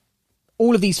seen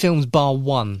all of these films bar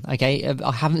one. Okay,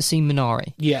 I haven't seen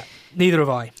Minari. Yeah, neither have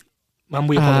I, and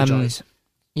we apologise.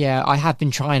 Yeah, I have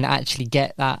been trying to actually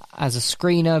get that as a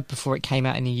screener before it came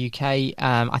out in the UK.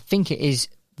 I think it is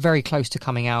very close to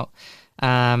coming out.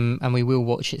 And we will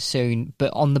watch it soon.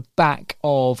 But on the back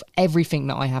of everything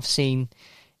that I have seen,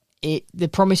 The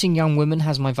Promising Young Woman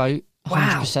has my vote.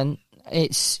 100%. Wow.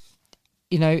 It's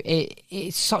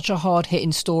it's such a hard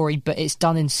hitting story, but it's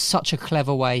done in such a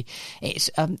clever way. It's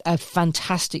a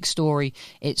fantastic story.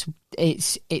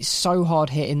 It's so hard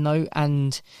hitting though,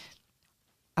 and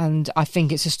I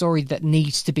think it's a story that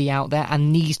needs to be out there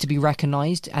and needs to be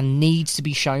recognised and needs to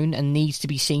be shown and needs to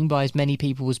be seen by as many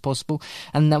people as possible.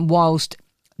 And that whilst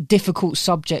difficult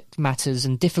subject matters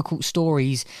and difficult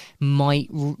stories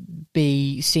might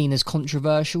be seen as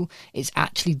controversial, it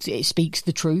speaks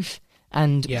the truth.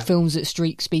 And films that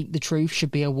speak the truth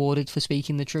should be awarded for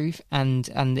speaking the truth. And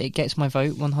it gets my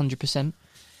vote 100%.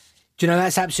 Do you know,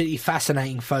 that's absolutely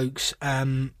fascinating, folks.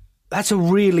 That's a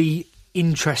really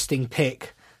interesting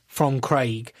pick from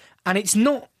Craig, and it's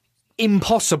not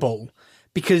impossible,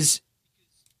 because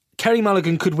Carey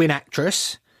Mulligan could win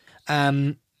actress,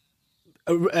 a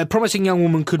Promising Young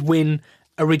Woman could win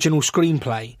original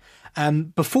screenplay.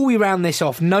 Before we round this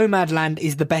off, Nomadland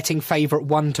is the betting favourite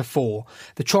 1 to 4.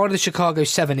 The Trial of the Chicago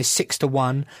 7 is 6 to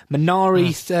 1.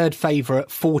 Minari third favourite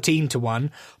 14 to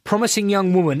 1. Promising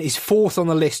Young Woman is fourth on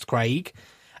the list, Craig,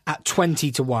 at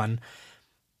 20 to 1.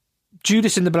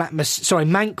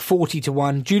 Mank 40 to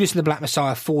 1, Judas and the Black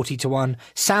Messiah 40 to 1,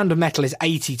 Sound of Metal is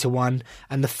 80 to 1,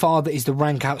 and The Father is the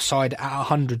rank outside at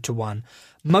 100 to 1.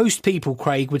 Most people,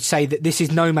 Craig, would say that this is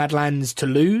Nomadland's to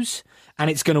lose and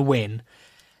it's going to win.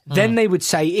 Then they would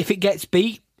say if it gets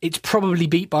beat, it's probably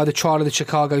beat by The Trial of the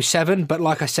Chicago 7, but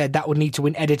like I said, that would need to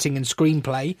win editing and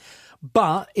screenplay.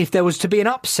 But if there was to be an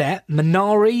upset,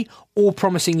 Minari or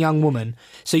Promising Young Woman.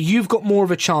 So you've got more of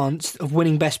a chance of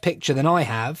winning Best Picture than I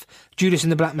have. Judas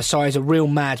and the Black Messiah is a real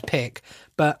mad pick.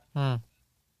 But,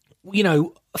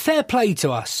 fair play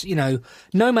to us.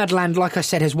 Nomadland, like I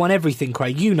said, has won everything,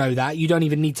 Craig. You know that. You don't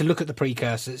even need to look at the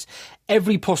precursors.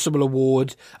 Every possible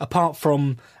award, apart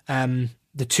from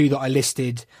the two that I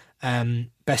listed,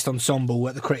 Best Ensemble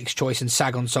at the Critics' Choice and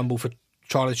SAG Ensemble for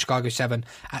Trial of Chicago 7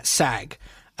 at SAG.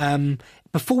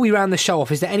 before we round the show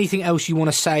off, is there anything else you want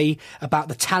to say about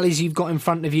the tallies you've got in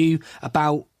front of you,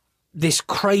 about this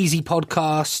crazy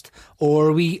podcast, or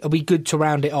are we good to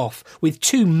round it off with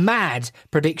 2 mad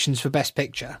predictions for Best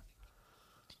Picture?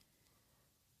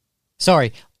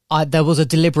 Sorry, there was a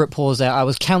deliberate pause there. I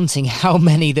was counting how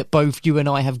many that both you and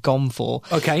I have gone for.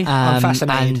 Okay, I'm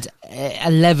fascinated.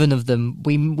 And 11 of them,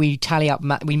 we tally up,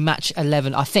 we match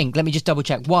 11, I think. Let me just double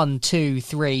check. 1, 2,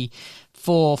 3,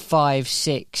 4, 5,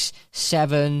 6,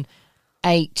 7,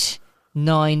 8...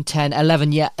 9, 10,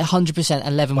 11, 100%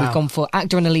 11. Wow. We've gone for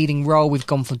actor in a leading role, we've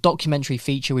gone for documentary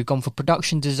feature, we've gone for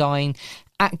production design,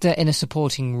 actor in a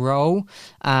supporting role,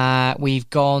 we've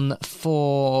gone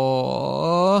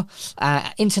for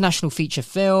international feature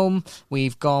film,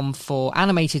 we've gone for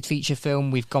animated feature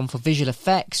film, we've gone for visual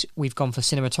effects, we've gone for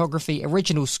cinematography,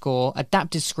 original score,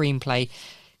 adapted screenplay,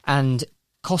 and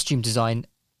costume design.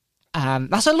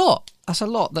 That's a lot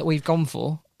that we've gone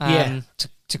for.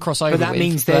 To cross over, but that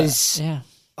means there's. Yeah.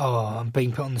 Oh, I'm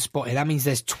being put on the spot here. That means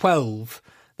there's 12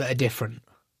 that are different.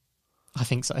 I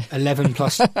think so. 11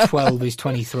 plus 12 is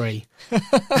 23.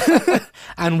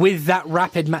 And with that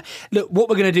rapid look, what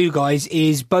we're going to do, guys,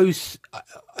 is both.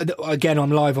 Again,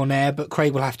 I'm live on air, but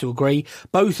Craig will have to agree.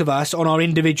 Both of us on our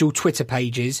individual Twitter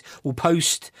pages will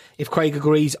post, if Craig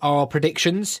agrees, our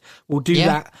predictions. We'll do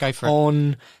that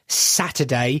on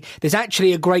Saturday. There's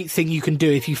actually a great thing you can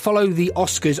do if you follow the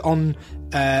Oscars on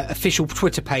official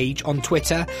Twitter page on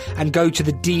Twitter and go to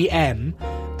the DM.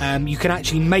 You can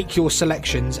actually make your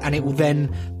selections and it will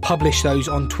then publish those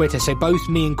on Twitter. So both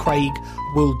me and Craig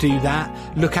will do that.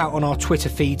 Look out on our Twitter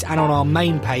feeds and on our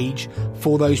main page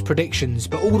for those predictions.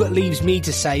 But all that leaves me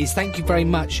to say is thank you very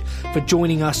much for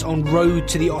joining us on Road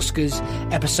to the Oscars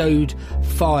episode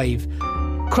 5.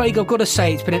 Craig, I've got to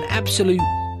say it's been an absolute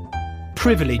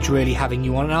privilege really having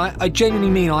you on, and I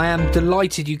genuinely mean I am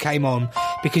delighted you came on,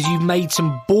 because you've made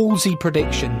some ballsy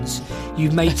predictions.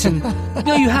 You've made some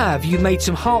you've made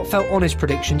some heartfelt, honest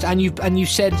predictions, and you've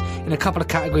said in a couple of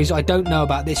categories I don't know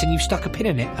about this, and you've stuck a pin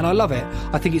in it, and I love it.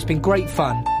 I think it's been great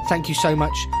fun. Thank you so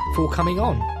much for coming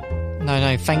on.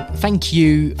 No, thank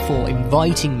you for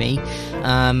inviting me.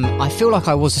 I feel like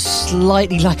I was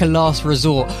slightly like a last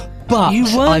resort, but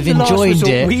I've enjoyed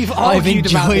it. We've argued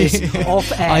about this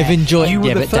off air. I've enjoyed it.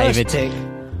 Yeah, but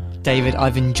David,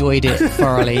 I've enjoyed it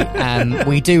thoroughly.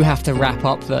 We do have to wrap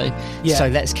up though, so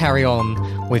let's carry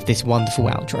on with this wonderful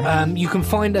outro. You can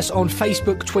find us on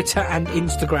Facebook, Twitter and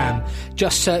Instagram.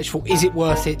 Just search for Is It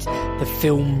Worth It, the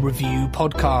Film Review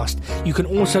Podcast. You can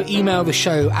also email the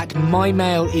show at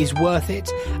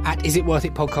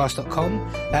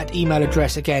mymailisworthit@isitworthitpodcast.com. That email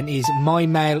address again is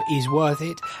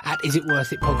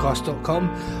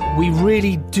mymailisworthit@isitworthitpodcast.com. We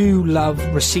really do love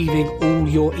receiving all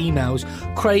your emails.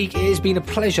 Craig, it has been a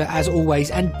pleasure as always,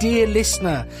 and dear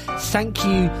listener, thank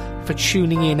you for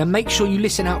tuning in, and make sure you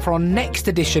listen out for our next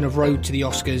edition of Road to the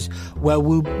Oscars, where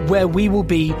we will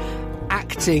be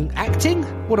acting.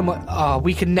 What am I?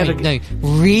 We can never.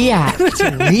 React.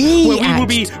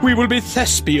 We will be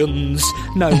thespians.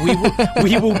 No,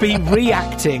 we will be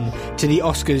reacting to the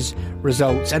Oscars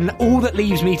results, and all that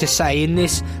leaves me to say in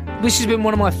this has been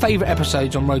one of my favourite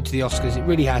episodes on Road to the Oscars. It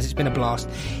really has. It's been a blast.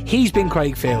 He's been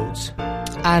Craig Fields.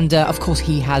 And, of course,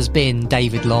 he has been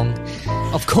David Long.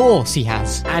 Of course he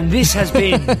has. And this has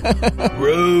been Road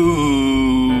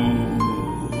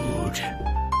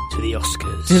to the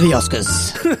Oscars. To the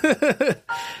Oscars.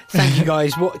 Thank you,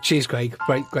 guys. Cheers, Craig.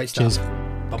 Great stuff. Cheers.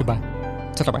 Goodbye.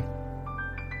 Ta-ta, bye.